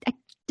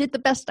did the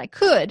best I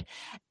could,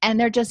 and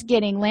they're just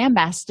getting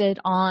lambasted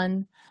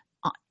on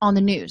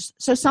the news.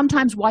 So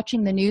sometimes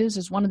watching the news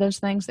is one of those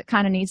things that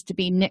kind of needs to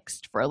be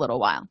nixed for a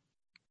little while.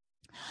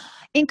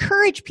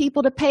 Encourage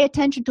people to pay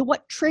attention to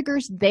what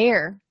triggers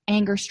their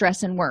anger,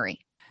 stress, and worry,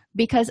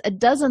 because a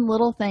dozen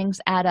little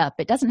things add up.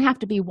 It doesn't have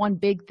to be one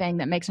big thing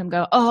that makes them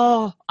go,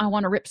 oh, I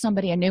want to rip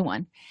somebody a new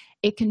one.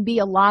 It can be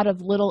a lot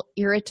of little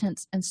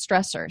irritants and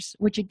stressors,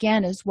 which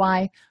again is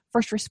why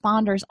first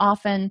responders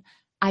often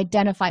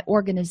identify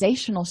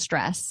organizational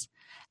stress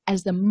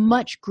as the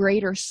much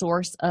greater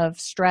source of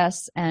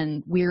stress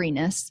and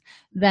weariness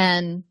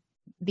than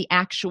the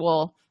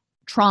actual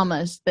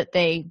traumas that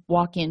they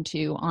walk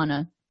into on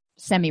a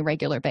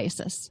semi-regular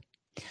basis.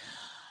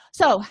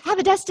 So have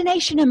a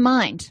destination in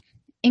mind.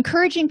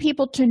 Encouraging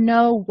people to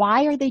know,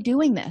 why are they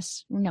doing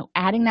this?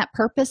 Adding that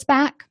purpose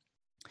back.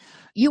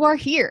 You are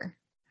here.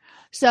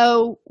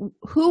 So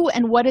who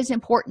and what is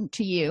important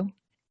to you,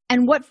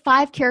 and what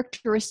 5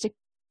 characteristics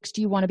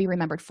do you want to be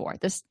remembered for?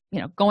 This,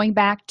 going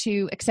back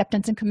to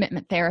acceptance and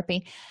commitment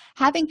therapy,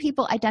 having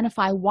people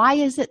identify, why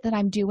is it that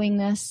I'm doing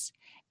this?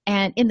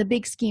 And in the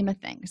big scheme of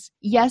things,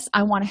 yes,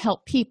 I want to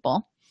help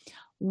people.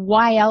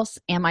 Why else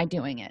am I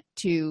doing it?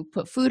 To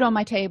put food on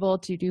my table,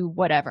 to do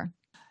whatever.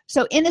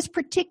 So in this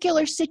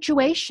particular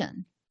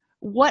situation,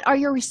 what are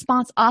your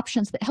response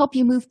options that help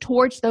you move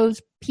towards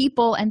those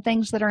people and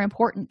things that are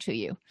important to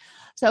you?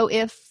 So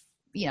if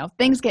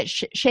things get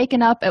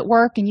shaken up at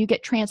work and you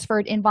get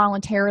transferred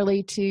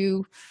involuntarily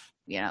to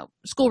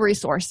school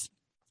resource,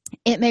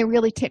 it may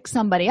really tick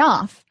somebody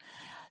off.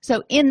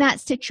 So in that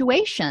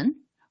situation,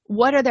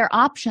 what are their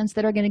options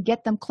that are going to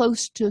get them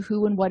close to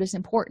who and what is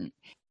important?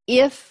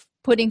 If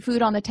putting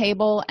food on the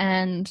table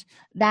and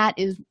that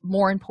is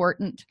more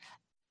important,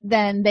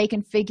 then they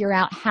can figure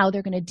out how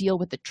they're going to deal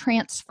with the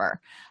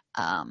transfer.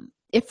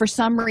 If for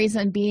some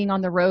reason being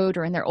on the road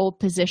or in their old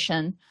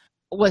position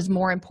was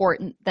more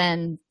important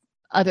than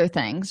other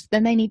things,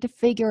 then they need to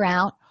figure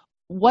out,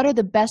 what are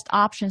the best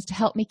options to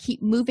help me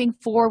keep moving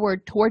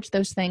forward towards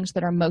those things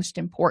that are most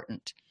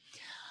important.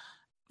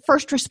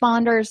 First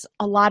responders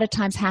a lot of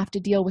times have to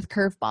deal with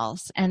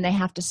curveballs, and they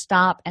have to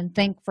stop and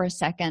think for a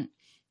second,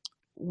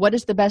 what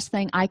is the best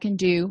thing I can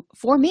do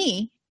for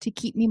me to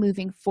keep me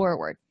moving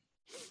forward?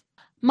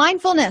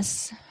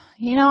 Mindfulness.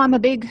 I'm a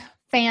big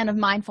fan of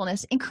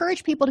mindfulness.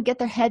 Encourage people to get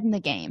their head in the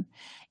game.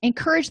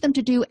 Encourage them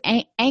to do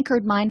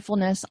anchored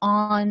mindfulness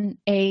on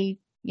a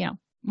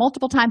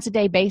multiple times a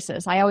day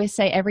basis. I always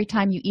say, every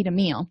time you eat a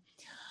meal,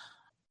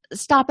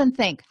 stop and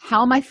think,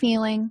 how am I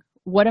feeling?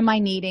 What am I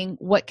needing?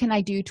 What can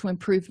I do to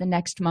improve the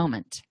next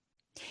moment?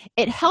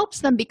 It helps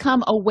them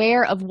become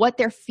aware of what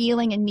they're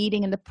feeling and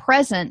needing in the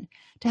present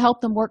to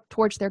help them work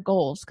towards their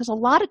goals. Because a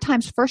lot of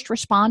times first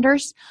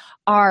responders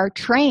are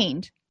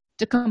trained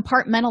to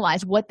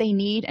compartmentalize what they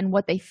need and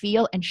what they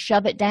feel and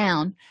shove it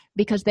down,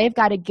 because they've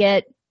got to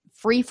get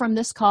free from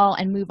this call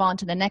and move on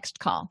to the next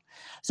call.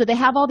 So they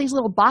have all these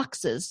little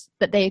boxes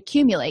that they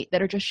accumulate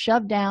that are just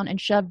shoved down and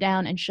shoved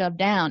down and shoved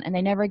down, and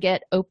they never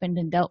get opened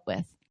and dealt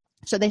with.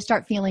 So they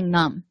start feeling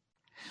numb.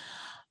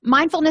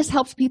 Mindfulness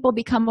helps people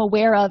become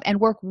aware of and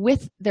work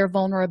with their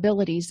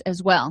vulnerabilities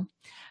as well.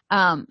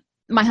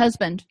 My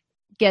husband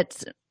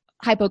gets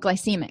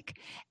hypoglycemic,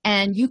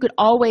 and you could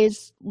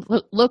always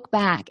look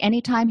back.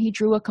 Anytime he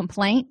drew a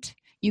complaint,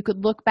 you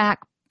could look back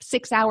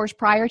 6 hours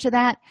prior to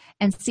that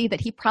and see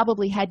that he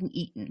probably hadn't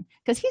eaten,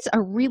 because he's a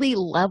really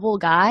level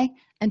guy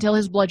until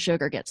his blood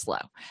sugar gets low,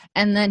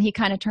 and then he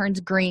kind of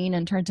turns green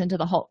and turns into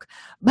the Hulk.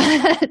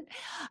 But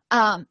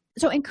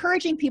so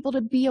encouraging people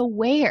to be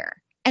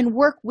aware and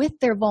work with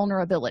their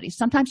vulnerabilities.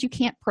 Sometimes you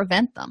can't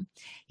prevent them.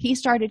 He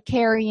started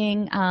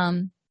carrying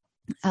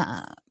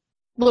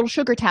little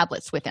sugar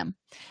tablets with him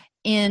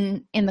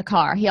in the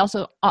car. He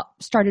also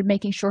started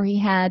making sure he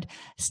had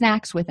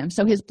snacks with him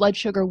so his blood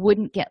sugar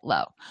wouldn't get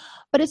low.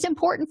 But it's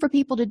important for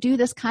people to do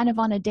this kind of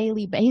on a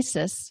daily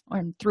basis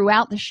or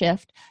throughout the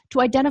shift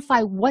to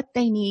identify what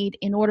they need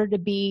in order to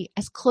be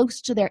as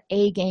close to their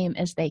A game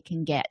as they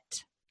can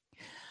get.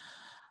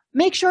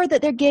 Make sure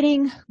that they're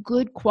getting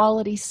good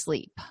quality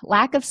sleep.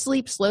 Lack of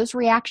sleep slows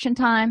reaction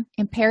time,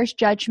 impairs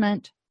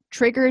judgment,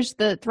 triggers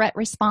the threat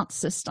response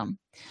system.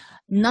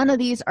 None of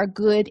these are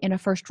good in a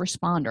first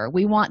responder.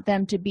 We want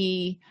them to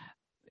be,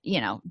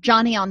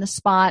 Johnny on the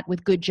spot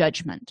with good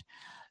judgment.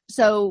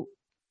 So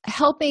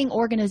helping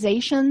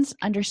organizations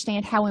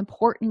understand how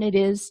important it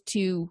is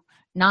to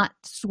not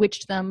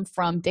switch them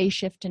from day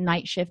shift to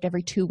night shift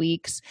every 2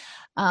 weeks.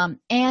 And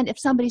if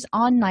somebody's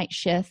on night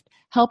shift,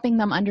 helping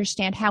them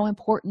understand how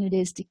important it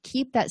is to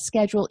keep that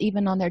schedule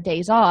even on their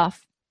days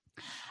off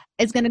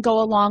is going to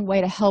go a long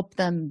way to help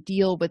them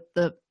deal with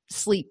the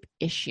sleep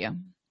issue.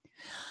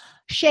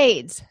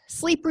 Shades,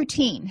 sleep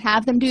routine.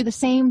 Have them do the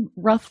same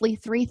roughly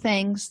 3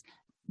 things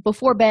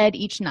before bed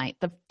each night,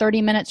 the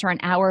 30 minutes or an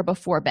hour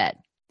before bed.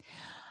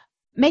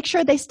 Make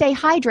sure they stay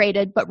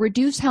hydrated, but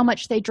reduce how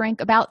much they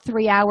drink about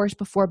 3 hours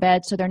before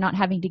bed so they're not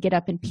having to get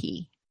up and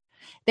pee.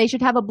 They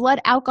should have a blood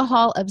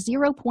alcohol of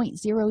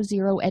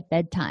 0.00 at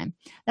bedtime.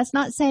 That's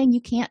not saying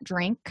you can't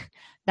drink.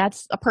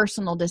 That's a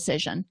personal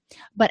decision.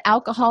 But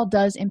alcohol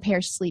does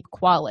impair sleep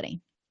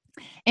quality.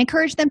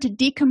 Encourage them to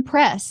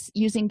decompress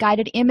using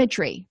guided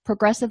imagery,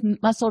 progressive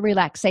muscle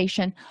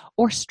relaxation,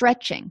 or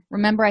stretching.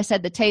 Remember I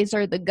said the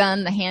taser, the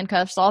gun, the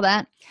handcuffs, all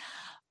that?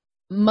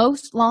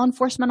 Most law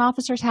enforcement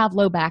officers have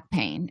low back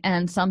pain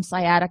and some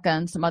sciatica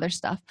and some other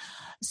stuff.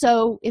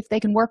 So if they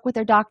can work with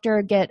their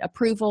doctor, get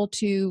approval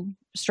to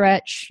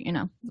stretch,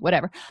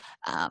 whatever,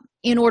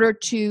 in order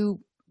to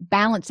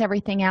balance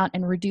everything out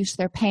and reduce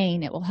their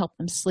pain, it will help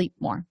them sleep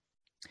more.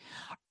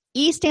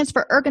 E stands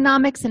for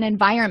ergonomics and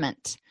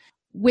environment.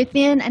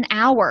 Within an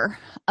hour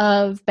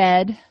of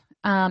bed,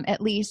 at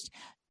least,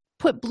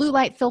 put blue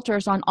light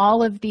filters on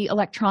all of the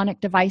electronic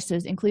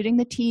devices, including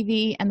the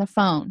TV and the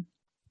phone.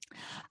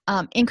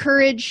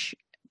 Encourage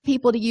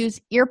people to use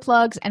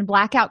earplugs and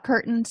blackout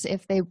curtains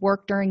if they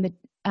work during the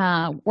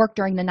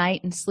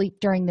night and sleep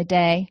during the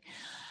day.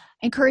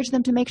 Encourage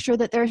them to make sure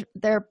that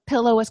their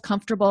pillow is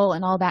comfortable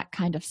and all that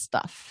kind of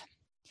stuff.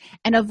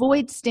 And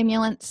avoid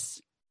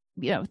stimulants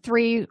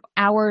 3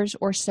 hours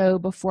or so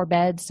before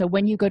bed, so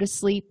when you go to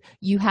sleep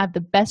you have the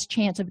best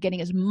chance of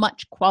getting as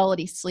much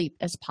quality sleep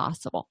as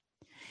possible.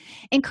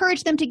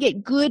 Encourage them to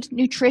get good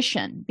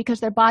nutrition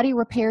because their body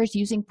repairs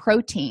using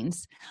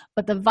proteins,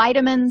 but the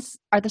vitamins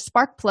are the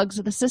spark plugs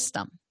of the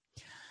system.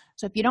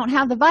 So if you don't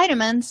have the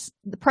vitamins,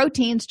 the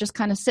proteins just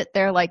kind of sit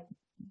there like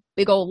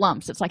big old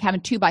lumps. It's like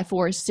having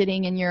 2x4s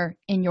sitting in your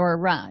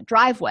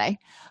driveway,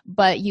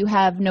 but you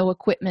have no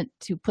equipment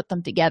to put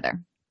them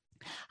together.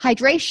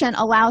 Hydration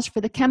allows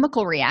for the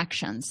chemical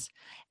reactions,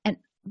 and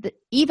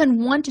even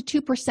 1%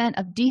 to 2%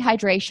 of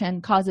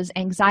dehydration causes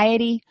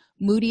anxiety,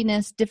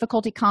 moodiness,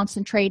 difficulty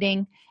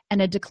concentrating,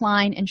 and a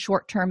decline in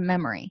short-term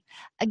memory.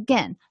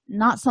 Again,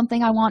 not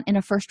something I want in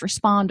a first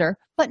responder,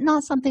 but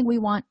not something we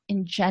want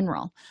in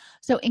general.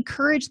 So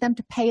encourage them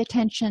to pay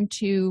attention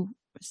to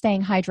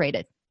staying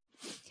hydrated.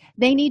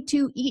 They need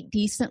to eat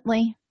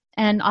decently,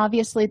 and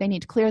obviously they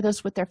need to clear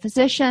this with their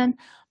physician.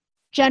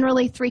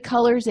 Generally 3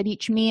 colors at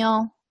each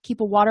meal. Keep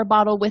a water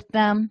bottle with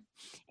them.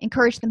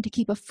 Encourage them to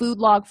keep a food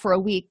log for a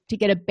week to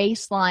get a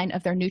baseline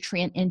of their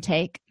nutrient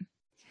intake.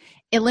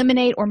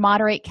 Eliminate or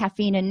moderate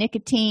caffeine and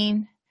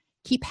nicotine.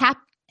 Keep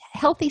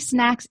healthy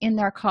snacks in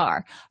their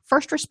car.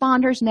 First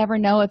responders never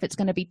know if it's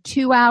going to be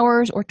 2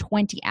 hours or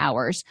 20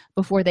 hours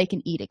before they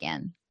can eat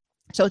again.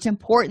 So it's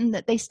important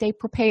that they stay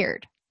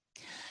prepared.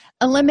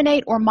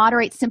 Eliminate or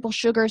moderate simple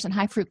sugars and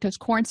high fructose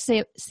corn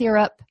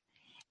syrup.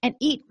 And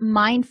eat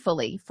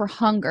mindfully for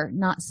hunger,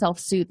 not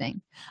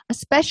self-soothing,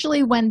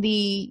 especially when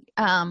the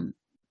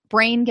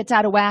brain gets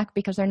out of whack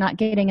because they're not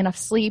getting enough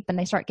sleep and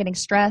they start getting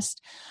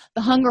stressed.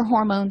 The hunger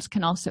hormones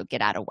can also get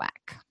out of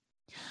whack.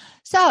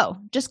 So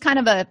just kind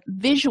of a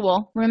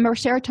visual, remember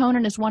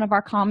serotonin is one of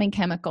our calming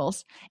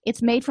chemicals.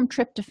 It's made from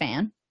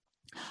tryptophan,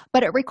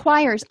 but it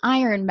requires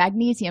iron,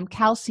 magnesium,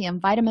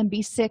 calcium, vitamin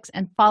B6,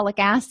 and folic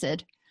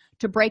acid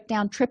to break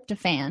down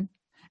tryptophan.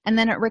 And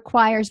then it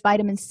requires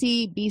vitamin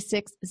C,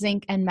 B6,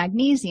 zinc, and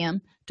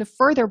magnesium to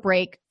further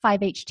break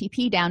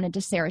 5-HTP down into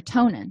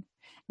serotonin.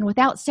 And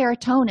without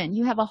serotonin,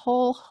 you have a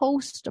whole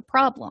host of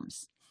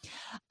problems.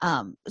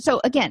 So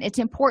again, it's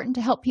important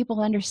to help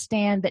people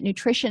understand that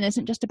nutrition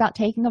isn't just about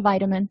taking a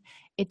vitamin.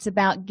 It's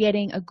about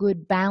getting a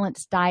good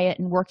balanced diet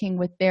and working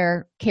with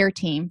their care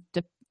team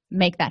to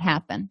make that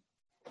happen.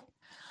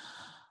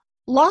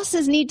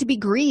 Losses need to be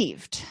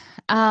grieved.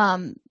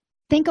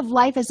 Think of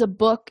life as a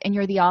book and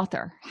you're the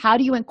author. How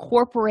do you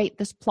incorporate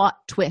this plot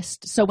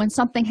twist? So when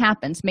something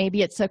happens,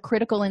 maybe it's a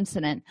critical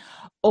incident,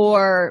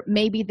 or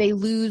maybe they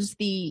lose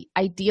the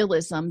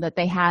idealism that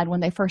they had when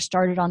they first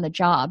started on the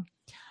job.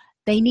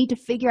 They need to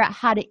figure out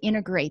how to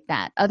integrate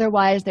that.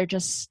 Otherwise, they're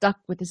just stuck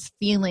with this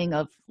feeling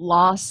of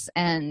loss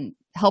and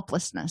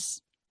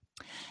helplessness.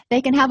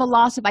 They can have a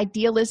loss of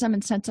idealism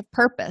and sense of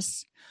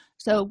purpose.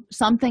 So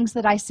some things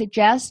that I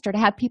suggest are to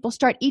have people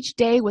start each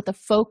day with a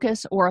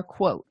focus or a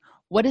quote.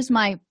 What is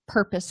my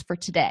purpose for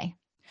today?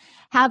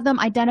 Have them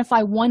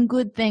identify one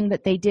good thing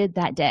that they did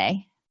that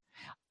day.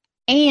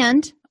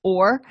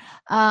 Or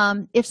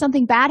if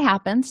something bad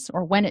happens,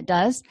 or when it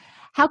does,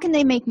 how can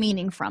they make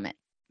meaning from it?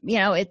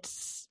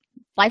 It's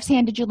life's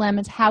handed you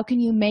lemons. How can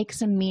you make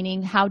some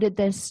meaning? How did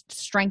this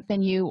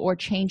strengthen you or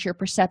change your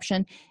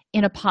perception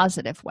in a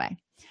positive way?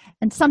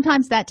 And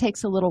sometimes that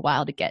takes a little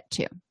while to get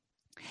to.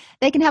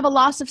 They can have a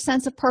loss of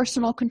sense of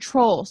personal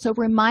control. So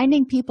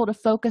reminding people to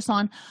focus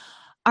on,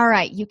 all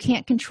right, you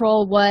can't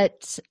control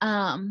what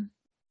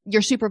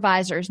your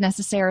supervisors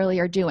necessarily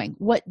are doing.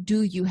 What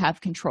do you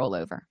have control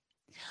over?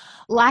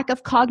 Lack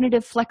of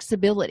cognitive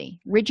flexibility,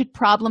 rigid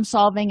problem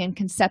solving, and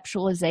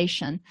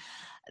conceptualization.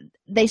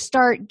 They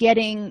start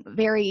getting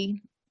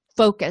very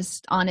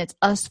focused on its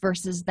us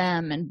versus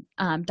them and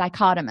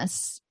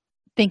dichotomous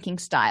thinking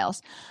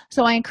styles.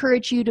 So I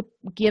encourage you to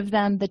give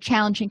them the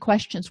challenging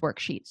questions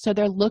worksheet. So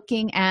they're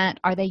looking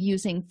at, are they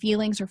using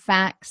feelings or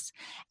facts,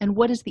 and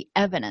what is the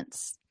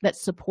evidence that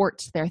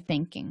supports their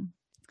thinking?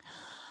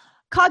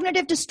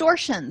 Cognitive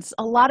distortions,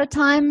 a lot of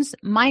times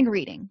mind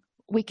reading.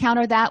 We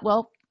counter that.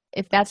 Well,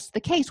 if that's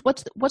the case,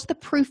 what's the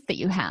proof that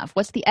you have?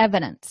 What's the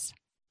evidence?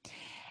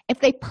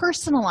 If they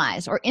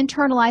personalize or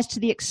internalize to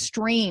the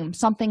extreme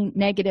something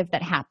negative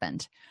that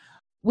happened,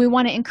 We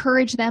want to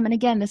encourage them, and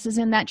again, this is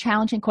in that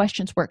challenging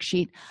questions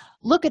worksheet.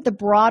 Look at the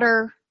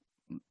broader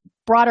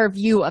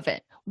view of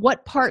it.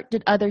 What part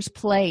did others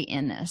play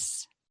in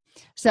this?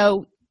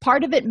 So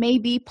part of it may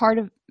be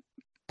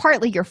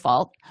partly your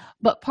fault,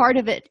 but part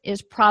of it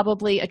is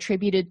probably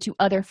attributed to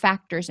other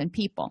factors and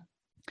people.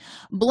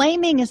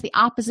 Blaming is the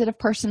opposite of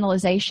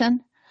personalization.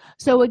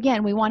 So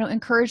again, we want to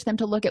encourage them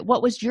to look at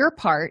what was your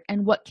part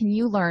and what can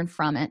you learn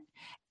from it.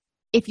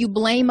 If you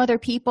blame other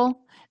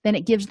people, then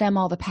it gives them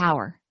all the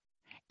power.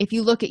 If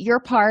you look at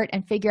your part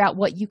and figure out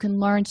what you can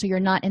learn so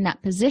you're not in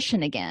that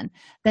position again,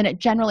 then it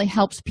generally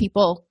helps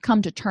people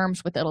come to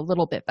terms with it a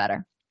little bit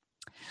better.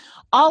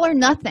 All or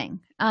nothing.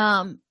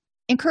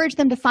 Encourage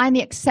them to find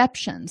the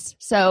exceptions.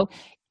 So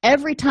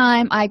every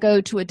time I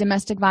go to a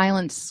domestic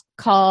violence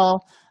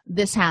call,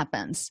 this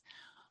happens.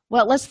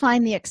 Well, let's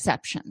find the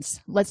exceptions.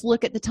 Let's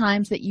look at the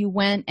times that you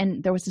went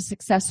and there was a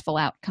successful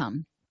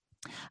outcome.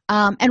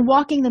 And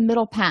walking the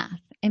middle path,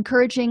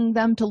 encouraging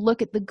them to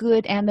look at the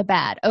good and the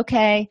bad.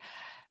 Okay,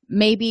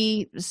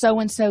 maybe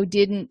so-and-so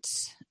didn't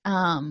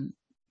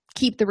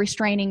keep the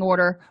restraining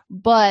order,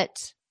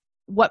 but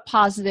what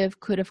positive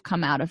could have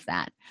come out of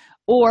that?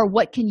 Or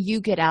what can you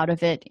get out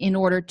of it in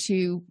order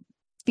to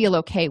feel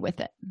okay with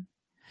it?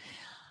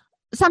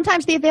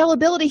 Sometimes the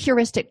availability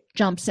heuristic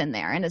jumps in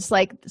there, and it's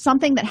like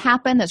something that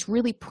happened that's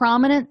really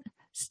prominent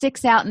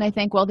sticks out, and they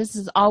think, well, this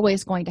is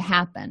always going to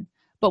happen.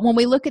 But when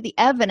we look at the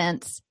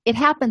evidence, it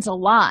happens a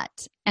lot,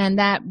 and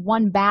that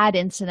one bad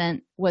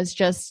incident was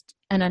just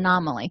an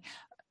anomaly.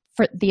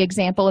 For the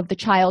example of the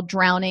child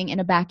drowning in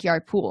a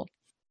backyard pool.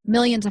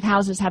 Millions of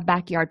houses have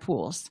backyard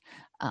pools.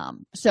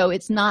 So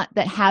it's not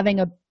that having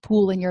a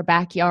pool in your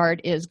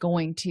backyard is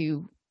going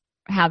to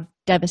have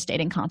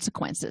devastating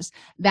consequences.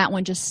 That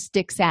one just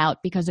sticks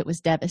out because it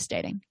was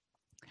devastating.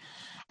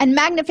 And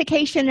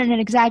magnification and an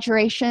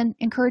exaggeration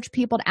encourage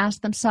people to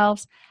ask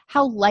themselves,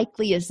 how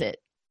likely is it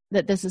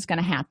that this is going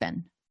to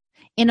happen?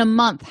 In a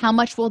month, how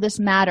much will this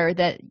matter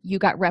that you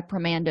got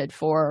reprimanded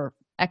for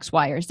X,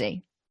 Y, or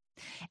Z?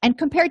 And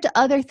compared to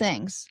other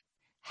things,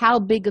 how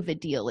big of a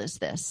deal is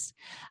this?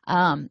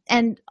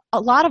 And a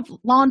lot of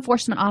law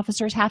enforcement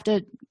officers have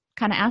to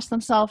kind of ask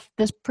themselves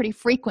this pretty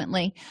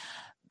frequently,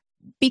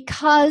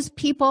 because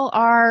people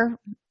are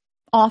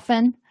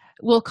often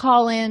will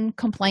call in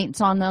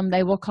complaints on them.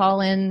 They will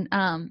call in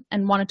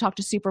and want to talk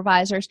to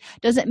supervisors.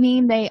 Does it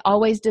mean they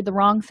always did the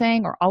wrong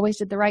thing or always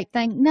did the right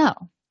thing? No.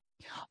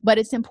 But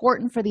it's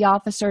important for the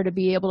officer to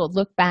be able to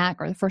look back,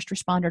 or the first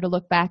responder to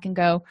look back and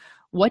go,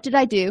 what did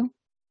I do?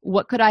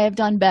 What could I have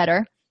done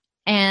better?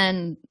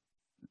 And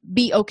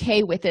be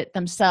okay with it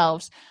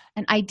themselves,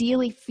 and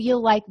ideally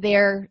feel like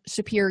their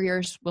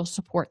superiors will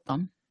support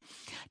them.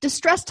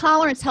 Distress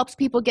tolerance helps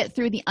people get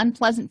through the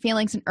unpleasant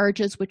feelings and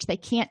urges which they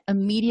can't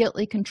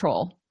immediately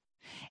control.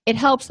 It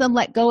helps them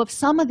let go of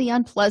some of the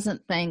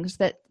unpleasant things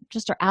that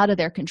just are out of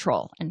their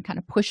control and kind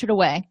of push it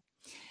away.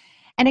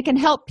 And it can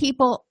help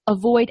people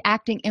avoid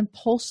acting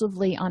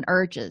impulsively on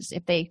urges.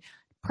 If they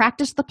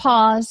practice the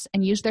pause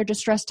and use their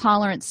distress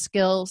tolerance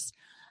skills,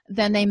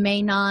 then they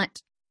may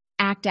not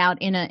act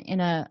out in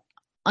a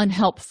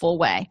unhelpful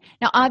way.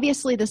 Now,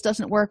 obviously, this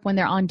doesn't work when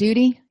they're on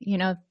duty.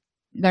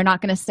 They're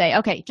not going to say,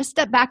 okay, just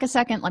step back a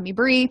second, let me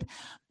breathe.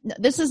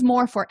 This is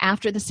more for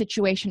after the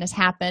situation has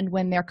happened,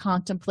 when they're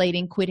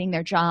contemplating quitting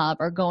their job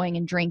or going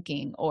and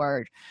drinking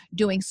or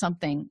doing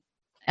something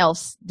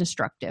else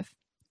destructive.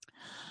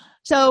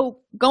 So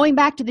going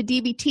back to the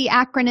DBT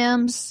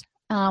acronyms,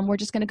 we're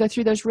just going to go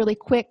through those really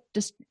quick.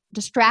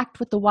 Distract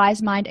with the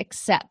wise mind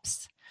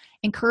accepts.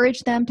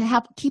 Encourage them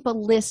to keep a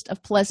list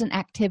of pleasant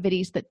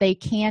activities that they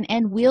can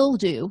and will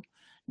do,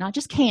 not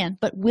just can,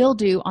 but will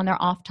do on their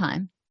off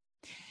time.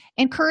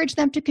 Encourage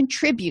them to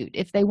contribute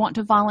if they want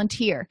to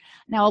volunteer.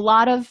 Now, a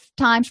lot of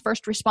times,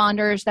 first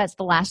responders, that's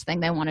the last thing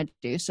they want to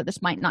do, so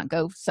this might not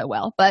go so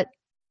well, but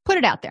put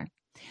it out there.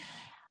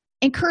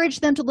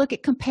 Encourage them to look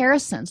at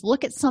comparisons.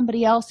 Look at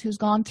somebody else who's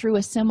gone through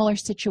a similar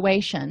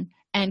situation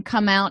and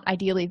come out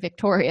ideally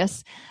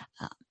victorious.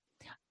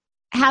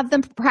 Have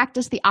them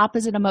practice the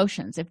opposite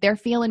emotions. If they're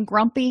feeling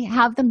grumpy,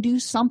 have them do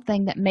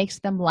something that makes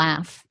them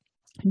laugh.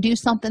 Do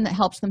something that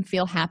helps them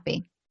feel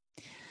happy.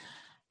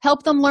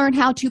 Help them learn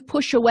how to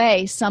push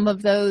away some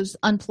of those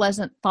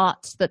unpleasant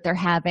thoughts that they're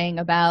having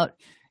about,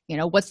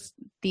 what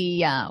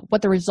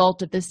the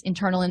result of this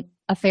internal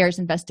affairs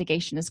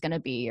investigation is going to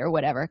be or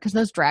whatever, because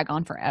those drag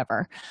on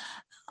forever.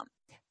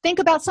 Think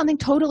about something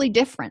totally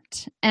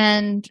different.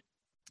 And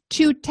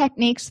 2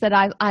 techniques that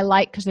I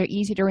like because they're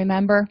easy to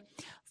remember.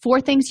 4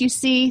 things you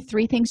see,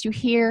 3 things you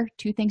hear,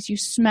 2 things you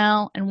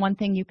smell, and 1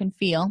 thing you can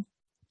feel.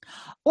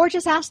 Or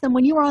just ask them,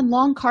 when you were on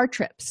long car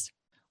trips,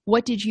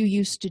 what did you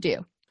used to do?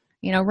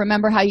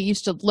 Remember how you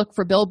used to look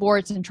for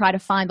billboards and try to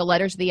find the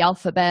letters of the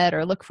alphabet,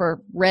 or look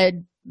for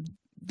red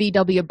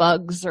VW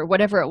bugs or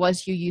whatever it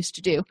was you used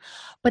to do.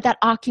 But that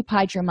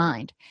occupied your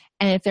mind.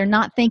 And if they're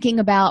not thinking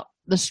about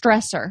the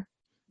stressor,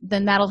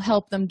 then that'll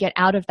help them get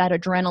out of that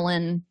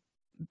adrenaline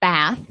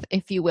bath,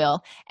 if you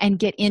will, and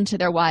get into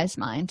their wise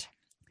mind.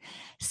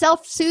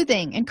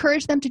 Self-soothing.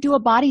 Encourage them to do a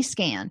body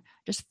scan.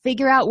 Just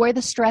figure out where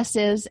the stress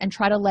is and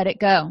try to let it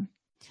go.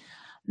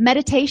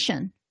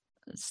 Meditation,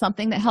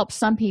 something that helps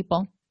some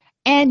people.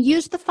 And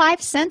use the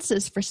five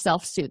senses for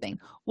self-soothing.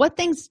 What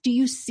things do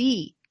you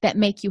see that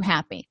make you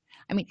happy?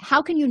 I mean,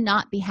 how can you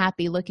not be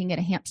happy looking at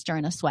a hamster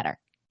in a sweater?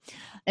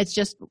 It's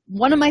just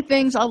one of my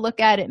things. I'll look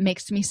at it,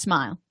 makes me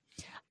smile.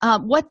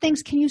 What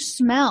things can you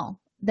smell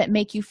that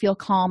make you feel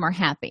calm or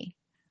happy?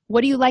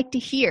 What do you like to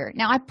hear?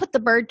 Now, I put the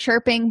bird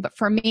chirping, but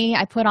for me,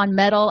 I put on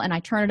metal and I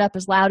turn it up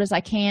as loud as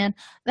I can.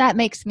 That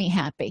makes me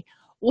happy.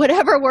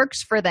 Whatever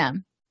works for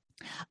them.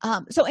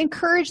 So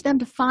encourage them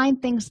to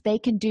find things they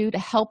can do to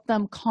help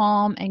them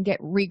calm and get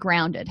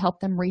regrounded,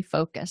 help them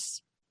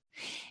refocus.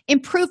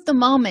 Improve the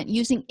moment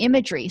using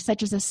imagery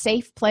such as a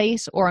safe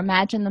place or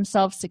imagine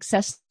themselves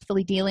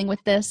successfully dealing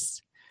with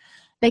this.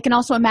 They can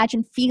also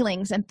imagine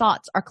feelings and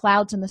thoughts are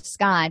clouds in the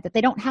sky that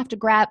they don't have to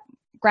grab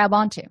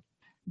onto.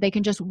 They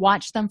can just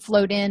watch them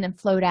float in and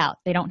float out.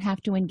 They don't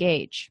have to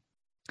engage.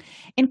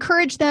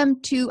 Encourage them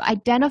to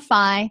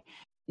identify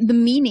the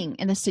meaning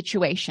in the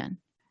situation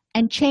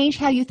and change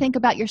how you think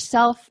about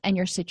yourself and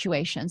your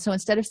situation. So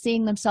instead of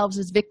seeing themselves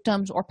as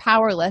victims or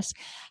powerless,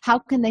 how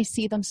can they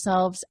see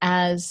themselves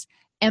as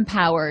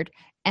empowered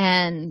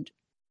and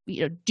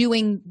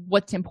doing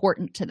what's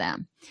important to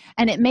them?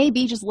 And it may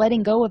be just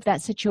letting go of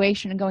that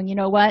situation and going, you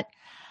know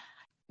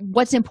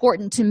what's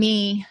important to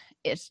me,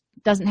 it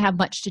doesn't have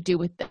much to do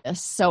with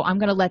this. So I'm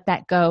going to let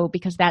that go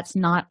because that's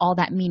not all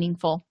that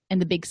meaningful in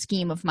the big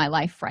scheme of my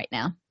life right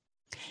now.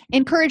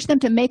 Encourage them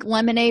to make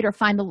lemonade or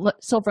find the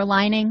silver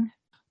lining.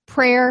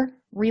 Prayer,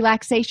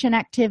 relaxation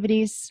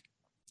activities,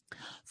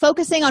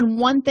 focusing on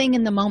one thing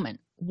in the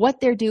moment, what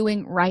they're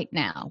doing right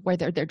now,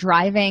 whether they're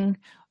driving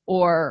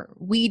or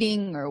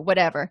weeding or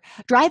whatever.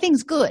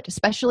 Driving's good,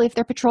 especially if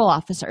they're patrol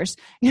officers.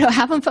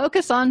 Have them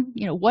focus on,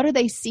 what are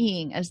they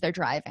seeing as they're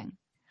driving.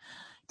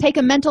 Take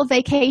a mental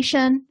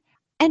vacation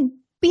and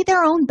be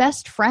their own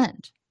best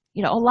friend.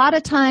 A lot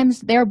of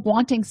times they're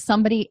wanting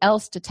somebody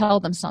else to tell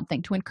them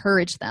something, to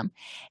encourage them.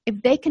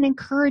 If they can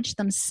encourage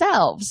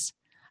themselves,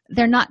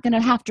 they're not going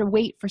to have to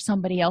wait for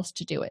somebody else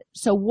to do it.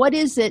 So what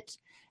is it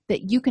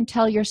that you can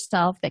tell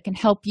yourself that can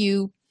help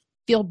you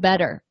feel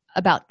better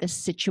about this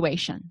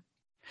situation?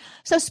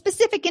 So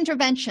specific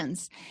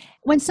interventions.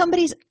 When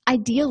somebody's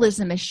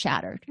idealism is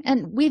shattered,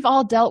 and we've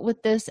all dealt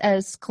with this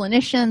as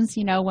clinicians,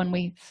 when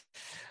we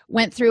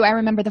went through, I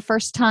remember the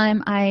first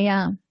time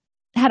I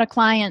had a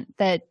client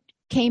that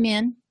came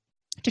in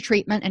to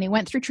treatment, and he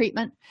went through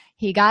treatment.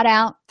 He got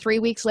out. 3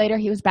 weeks later,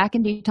 he was back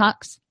in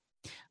detox.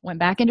 Went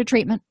back into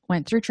treatment,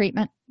 went through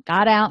treatment,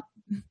 got out.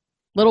 A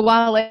little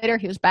while later,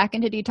 he was back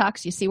into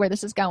detox. You see where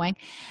this is going.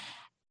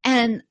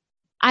 And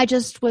I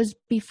just was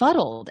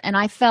befuddled, and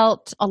I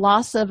felt a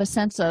loss of a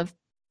sense of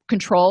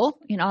control.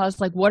 I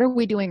was like, what are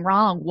we doing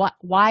wrong?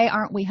 Why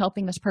aren't we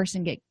helping this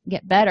person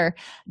get better?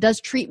 Does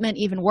treatment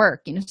even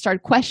work?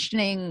 Started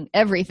questioning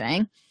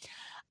everything.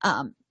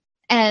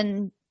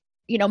 And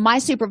my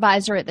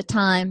supervisor at the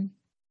time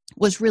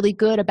was really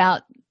good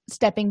about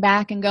stepping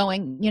back and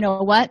going, you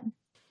know what?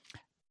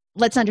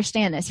 Let's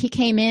understand this. He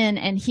came in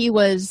and he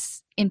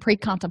was in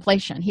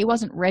pre-contemplation. He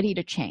wasn't ready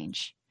to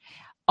change.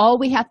 All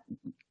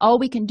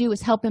we can do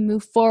is help him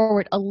move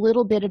forward a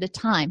little bit at a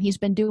time. He's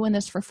been doing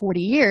this for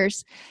 40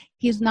 years.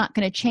 He's not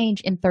going to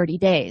change in 30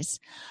 days.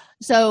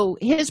 So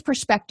his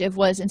perspective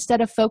was,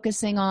 instead of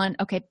focusing on,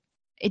 okay,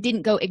 it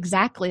didn't go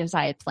exactly as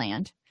I had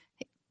planned,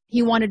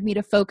 he wanted me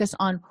to focus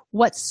on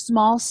what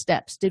small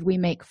steps did we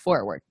make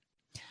forward.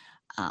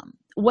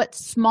 What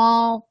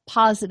small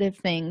positive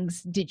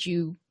things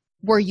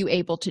were you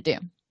able to do?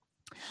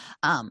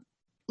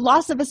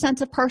 Loss of a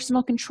sense of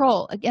personal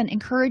control. Again,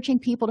 encouraging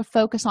people to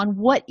focus on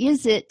what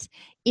is it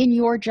in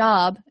your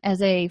job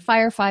as a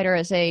firefighter,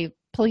 as a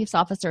police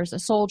officer, as a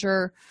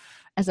soldier,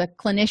 as a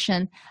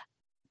clinician,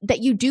 that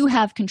you do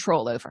have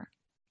control over.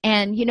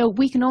 And,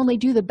 we can only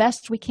do the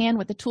best we can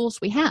with the tools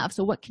we have.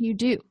 So what can you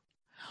do?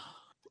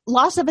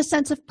 Loss of a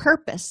sense of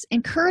purpose.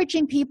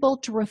 Encouraging people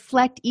to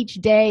reflect each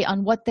day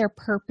on what their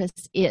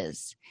purpose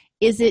is.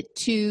 Is it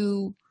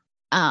to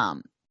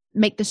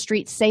make the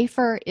streets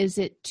safer? Is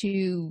it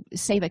to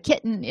save a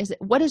kitten?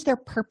 What is their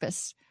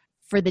purpose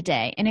for the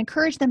day? And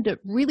encourage them to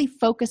really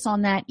focus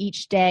on that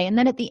each day. And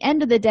then at the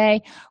end of the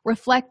day,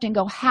 reflect and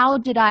go, how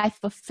did I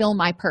fulfill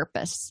my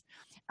purpose?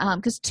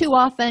 Because too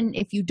often,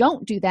 if you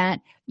don't do that,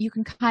 you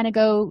can kind of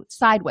go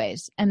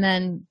sideways and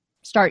then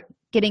start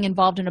getting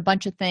involved in a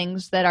bunch of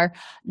things that are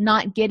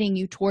not getting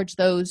you towards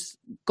those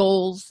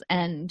goals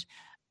and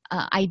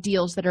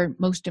ideals that are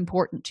most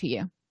important to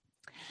you.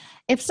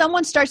 If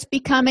someone starts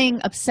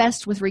becoming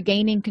obsessed with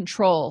regaining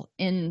control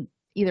in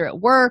either at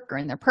work or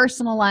in their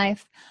personal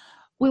life,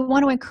 we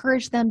want to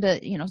encourage them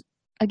to,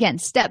 again,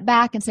 step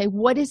back and say,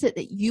 what is it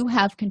that you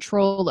have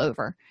control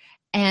over?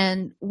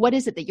 And what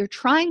is it that you're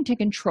trying to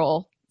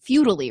control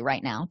futilely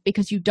right now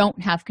because you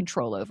don't have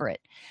control over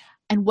it?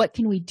 And what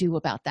can we do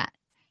about that?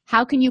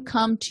 How can you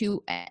come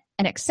to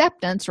an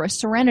acceptance or a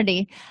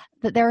serenity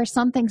that there are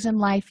some things in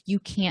life you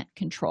can't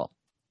control?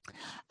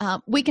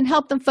 We can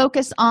help them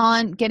focus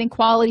on getting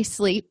quality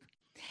sleep.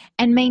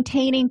 and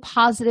maintaining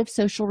positive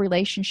social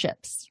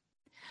relationships.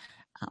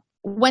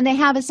 When they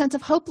have a sense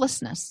of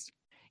hopelessness,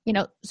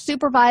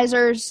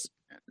 supervisors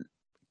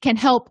can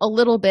help a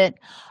little bit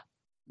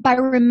by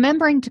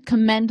remembering to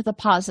commend the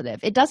positive.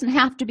 It doesn't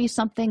have to be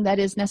something that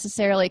is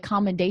necessarily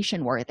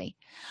commendation worthy,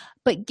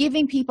 but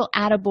giving people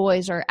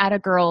attaboys or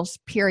attagirls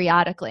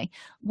periodically.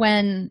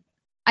 When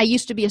I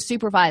used to be a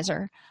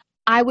supervisor,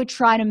 I would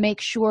try to make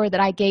sure that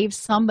I gave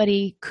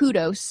somebody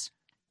kudos,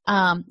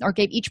 or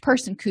gave each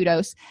person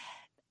kudos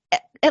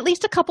at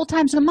least a couple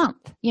times a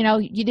month.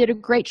 You did a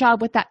great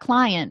job with that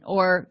client,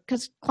 or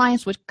because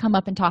clients would come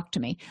up and talk to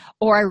me,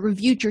 or I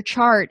reviewed your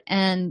chart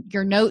and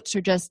your notes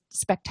are just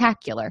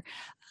spectacular.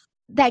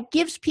 That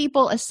gives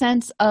people a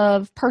sense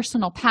of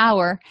personal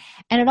power,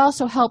 and it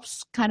also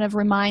helps kind of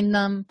remind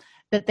them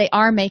that they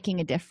are making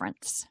a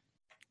difference.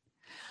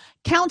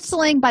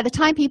 Counseling, by the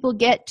time people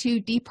get to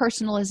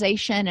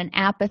depersonalization and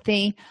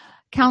apathy,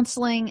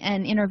 counseling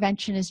and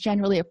intervention is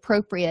generally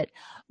appropriate,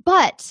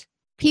 but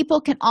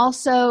people can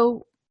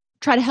also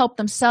try to help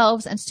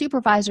themselves, and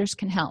supervisors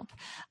can help.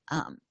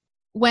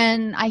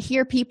 When I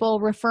hear people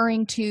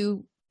referring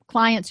to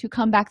clients who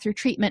come back through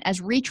treatment as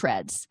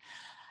retreads,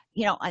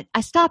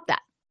 I stop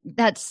that.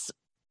 That's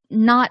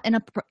not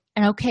an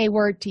okay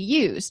word to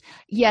use.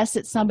 Yes,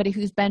 it's somebody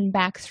who's been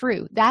back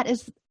through. That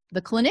is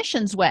the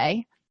clinician's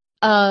way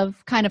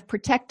of kind of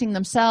protecting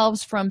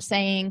themselves from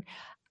saying,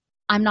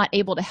 I'm not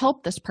able to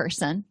help this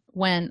person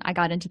when I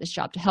got into this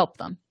job to help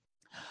them.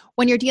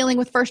 When you're dealing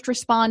with first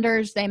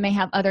responders, they may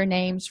have other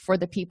names for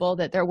the people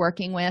that they're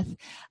working with,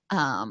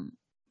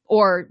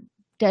 or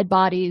dead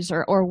bodies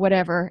or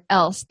whatever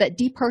else that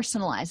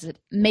depersonalizes it,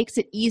 makes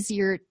it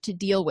easier to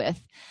deal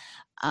with,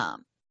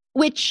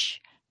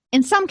 which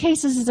in some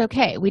cases is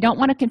okay. We don't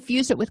want to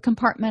confuse it with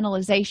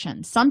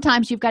compartmentalization.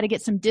 Sometimes you've got to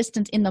get some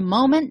distance in the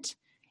moment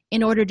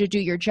in order to do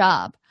your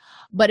job.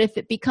 But if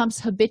it becomes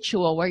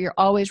habitual, where you're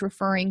always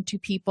referring to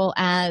people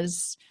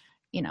as,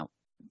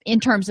 in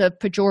terms of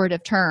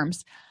pejorative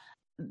terms,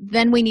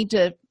 then we need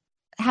to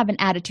have an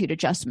attitude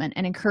adjustment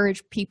and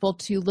encourage people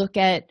to look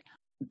at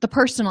the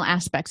personal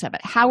aspects of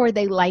it. How are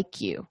they like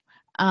you?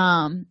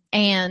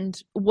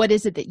 And what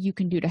is it that you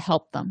can do to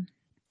help them?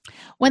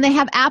 When they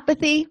have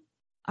apathy,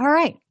 all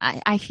right,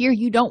 I hear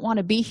you don't want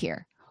to be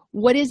here.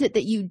 What is it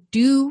that you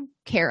do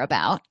care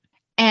about?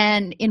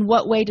 And in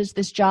what way does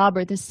this job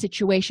or this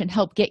situation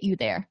help get you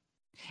there?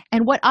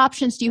 And what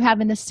options do you have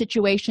in this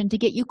situation to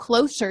get you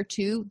closer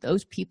to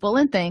those people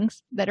and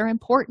things that are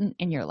important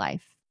in your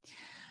life?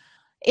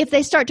 If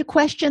they start to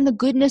question the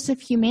goodness of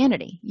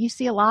humanity, you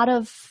see a lot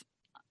of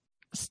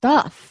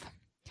stuff.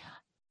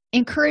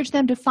 Encourage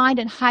them to find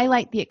and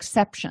highlight the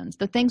exceptions,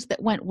 the things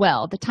that went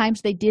well, the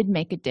times they did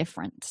make a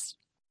difference.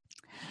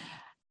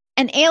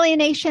 And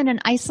alienation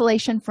and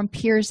isolation from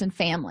peers and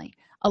family.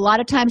 A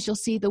lot of times you'll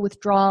see the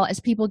withdrawal as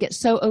people get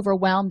so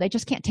overwhelmed, they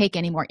just can't take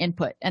any more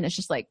input. And it's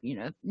just like,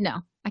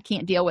 no, I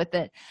can't deal with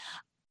it.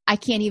 I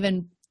can't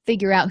even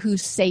figure out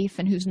who's safe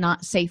and who's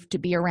not safe to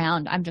be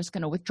around. I'm just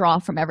going to withdraw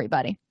from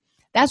everybody.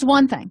 That's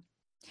one thing.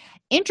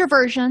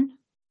 Introversion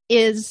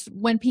is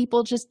when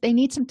people they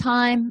need some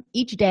time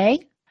each day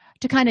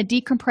to kind of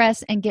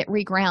decompress and get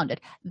regrounded.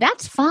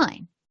 That's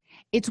fine.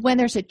 It's when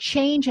there's a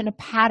change in a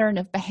pattern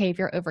of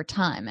behavior over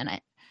time. And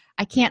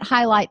I can't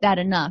highlight that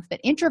enough,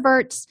 that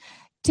introverts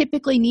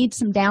typically need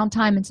some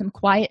downtime and some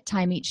quiet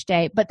time each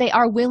day, but they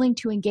are willing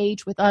to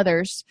engage with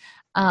others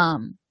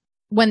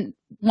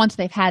once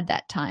they've had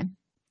that time.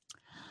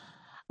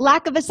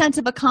 Lack of a sense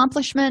of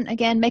accomplishment,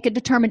 again, make a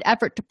determined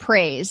effort to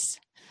praise.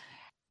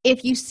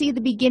 If you see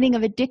the beginning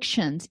of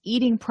addictions,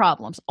 eating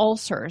problems,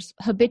 ulcers,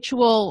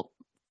 habitual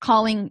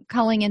calling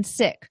in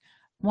sick,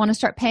 want to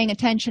start paying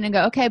attention and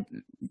go, okay,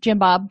 Jim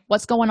Bob,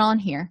 what's going on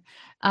here?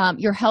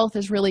 Your health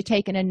has really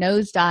taken a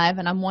nosedive,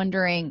 and I'm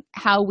wondering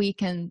how we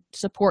can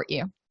support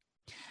you.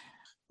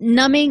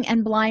 Numbing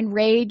and blind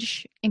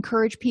rage,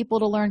 encourage people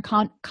to learn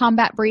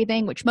combat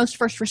breathing, which most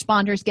first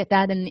responders get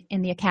that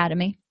in the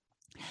academy.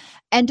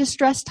 And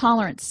distress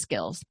tolerance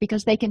skills,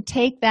 because they can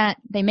take that,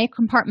 they may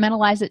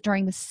compartmentalize it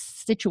during the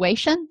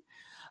situation,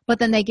 but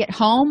then they get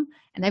home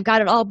and they've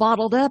got it all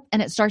bottled up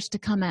and it starts to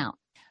come out.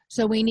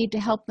 So we need to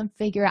help them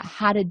figure out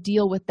how to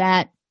deal with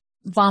that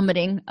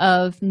vomiting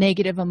of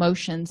negative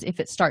emotions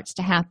if it starts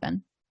to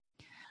happen.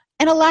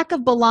 And a lack of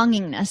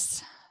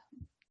belongingness.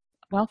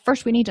 Well,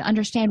 first we need to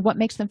understand what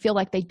makes them feel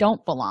like they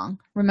don't belong.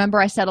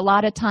 Remember, I said a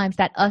lot of times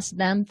that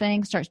us-them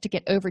thing starts to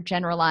get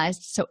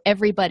overgeneralized, so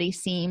everybody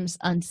seems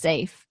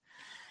unsafe.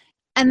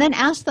 And then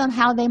ask them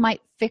how they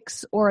might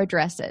fix or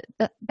address it.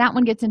 That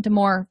one gets into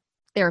more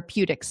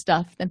therapeutic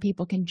stuff than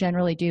people can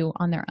generally do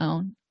on their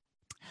own.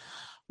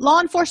 Law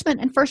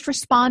enforcement and first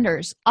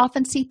responders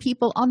often see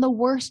people on the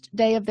worst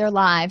day of their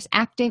lives,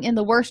 acting in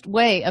the worst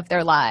way of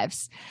their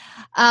lives.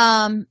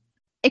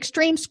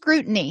 Extreme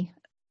scrutiny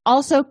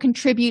also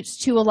contributes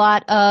to a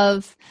lot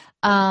of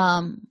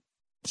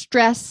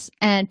stress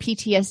and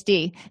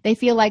PTSD. They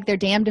feel like they're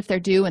damned if they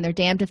do and they're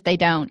damned if they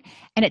don't.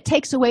 And it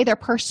takes away their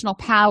personal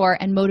power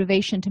and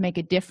motivation to make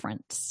a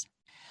difference.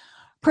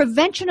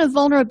 Prevention of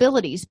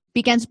vulnerabilities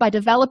begins by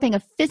developing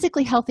a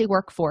physically healthy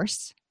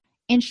workforce,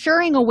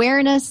 ensuring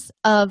awareness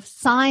of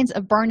signs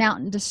of burnout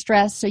and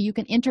distress so you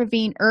can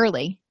intervene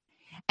early,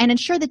 and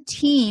ensure the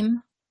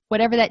team,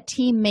 whatever that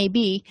team may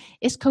be,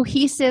 is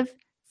cohesive,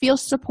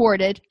 feels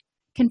supported,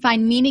 can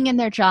find meaning in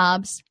their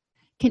jobs,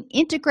 can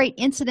integrate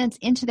incidents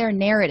into their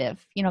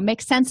narrative,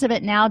 make sense of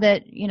it now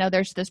that,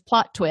 there's this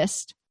plot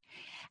twist,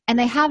 and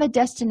they have a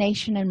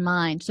destination in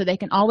mind so they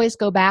can always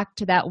go back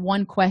to that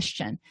one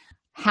question: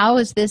 how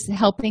is this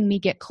helping me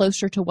get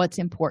closer to what's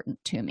important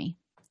to me?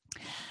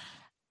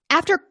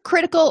 After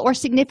critical or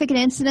significant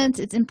incidents,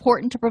 it's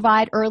important to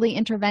provide early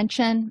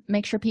intervention,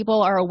 make sure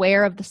people are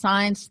aware of the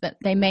signs that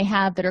they may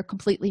have that are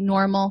completely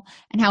normal,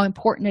 and how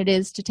important it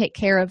is to take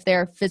care of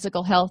their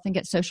physical health and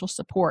get social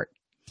support.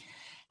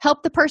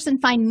 Help the person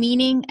find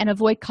meaning and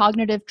avoid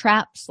cognitive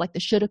traps like the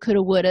shoulda,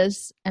 coulda,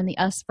 wouldas and the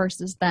us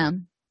versus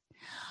them.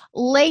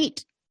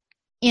 Late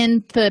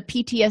in the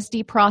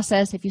PTSD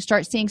process, if you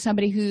start seeing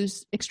somebody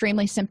who's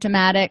extremely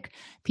symptomatic,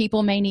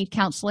 people may need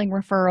counseling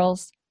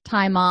referrals,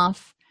 time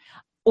off,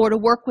 or to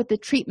work with the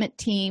treatment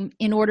team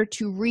in order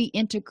to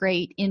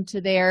reintegrate into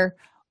their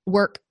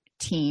work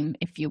team,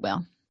 if you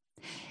will.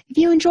 If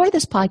you enjoy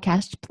this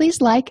podcast,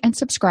 please like and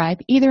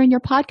subscribe either in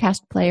your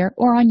podcast player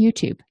or on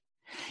YouTube.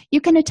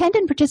 You can attend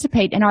and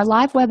participate in our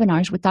live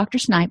webinars with Dr.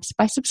 Snipes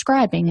by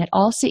subscribing at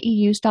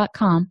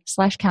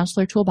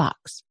allceus.com/counselor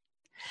toolbox.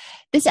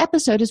 This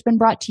episode has been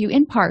brought to you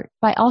in part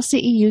by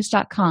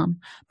allceus.com,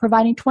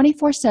 providing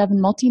 24/7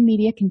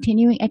 multimedia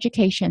continuing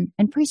education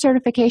and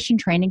pre-certification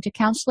training to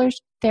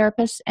counselors,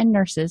 therapists, and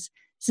nurses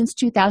since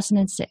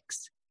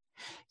 2006.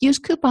 Use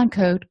coupon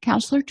code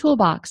Counselor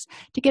Toolbox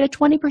to get a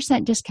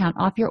 20% discount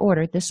off your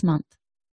order this month.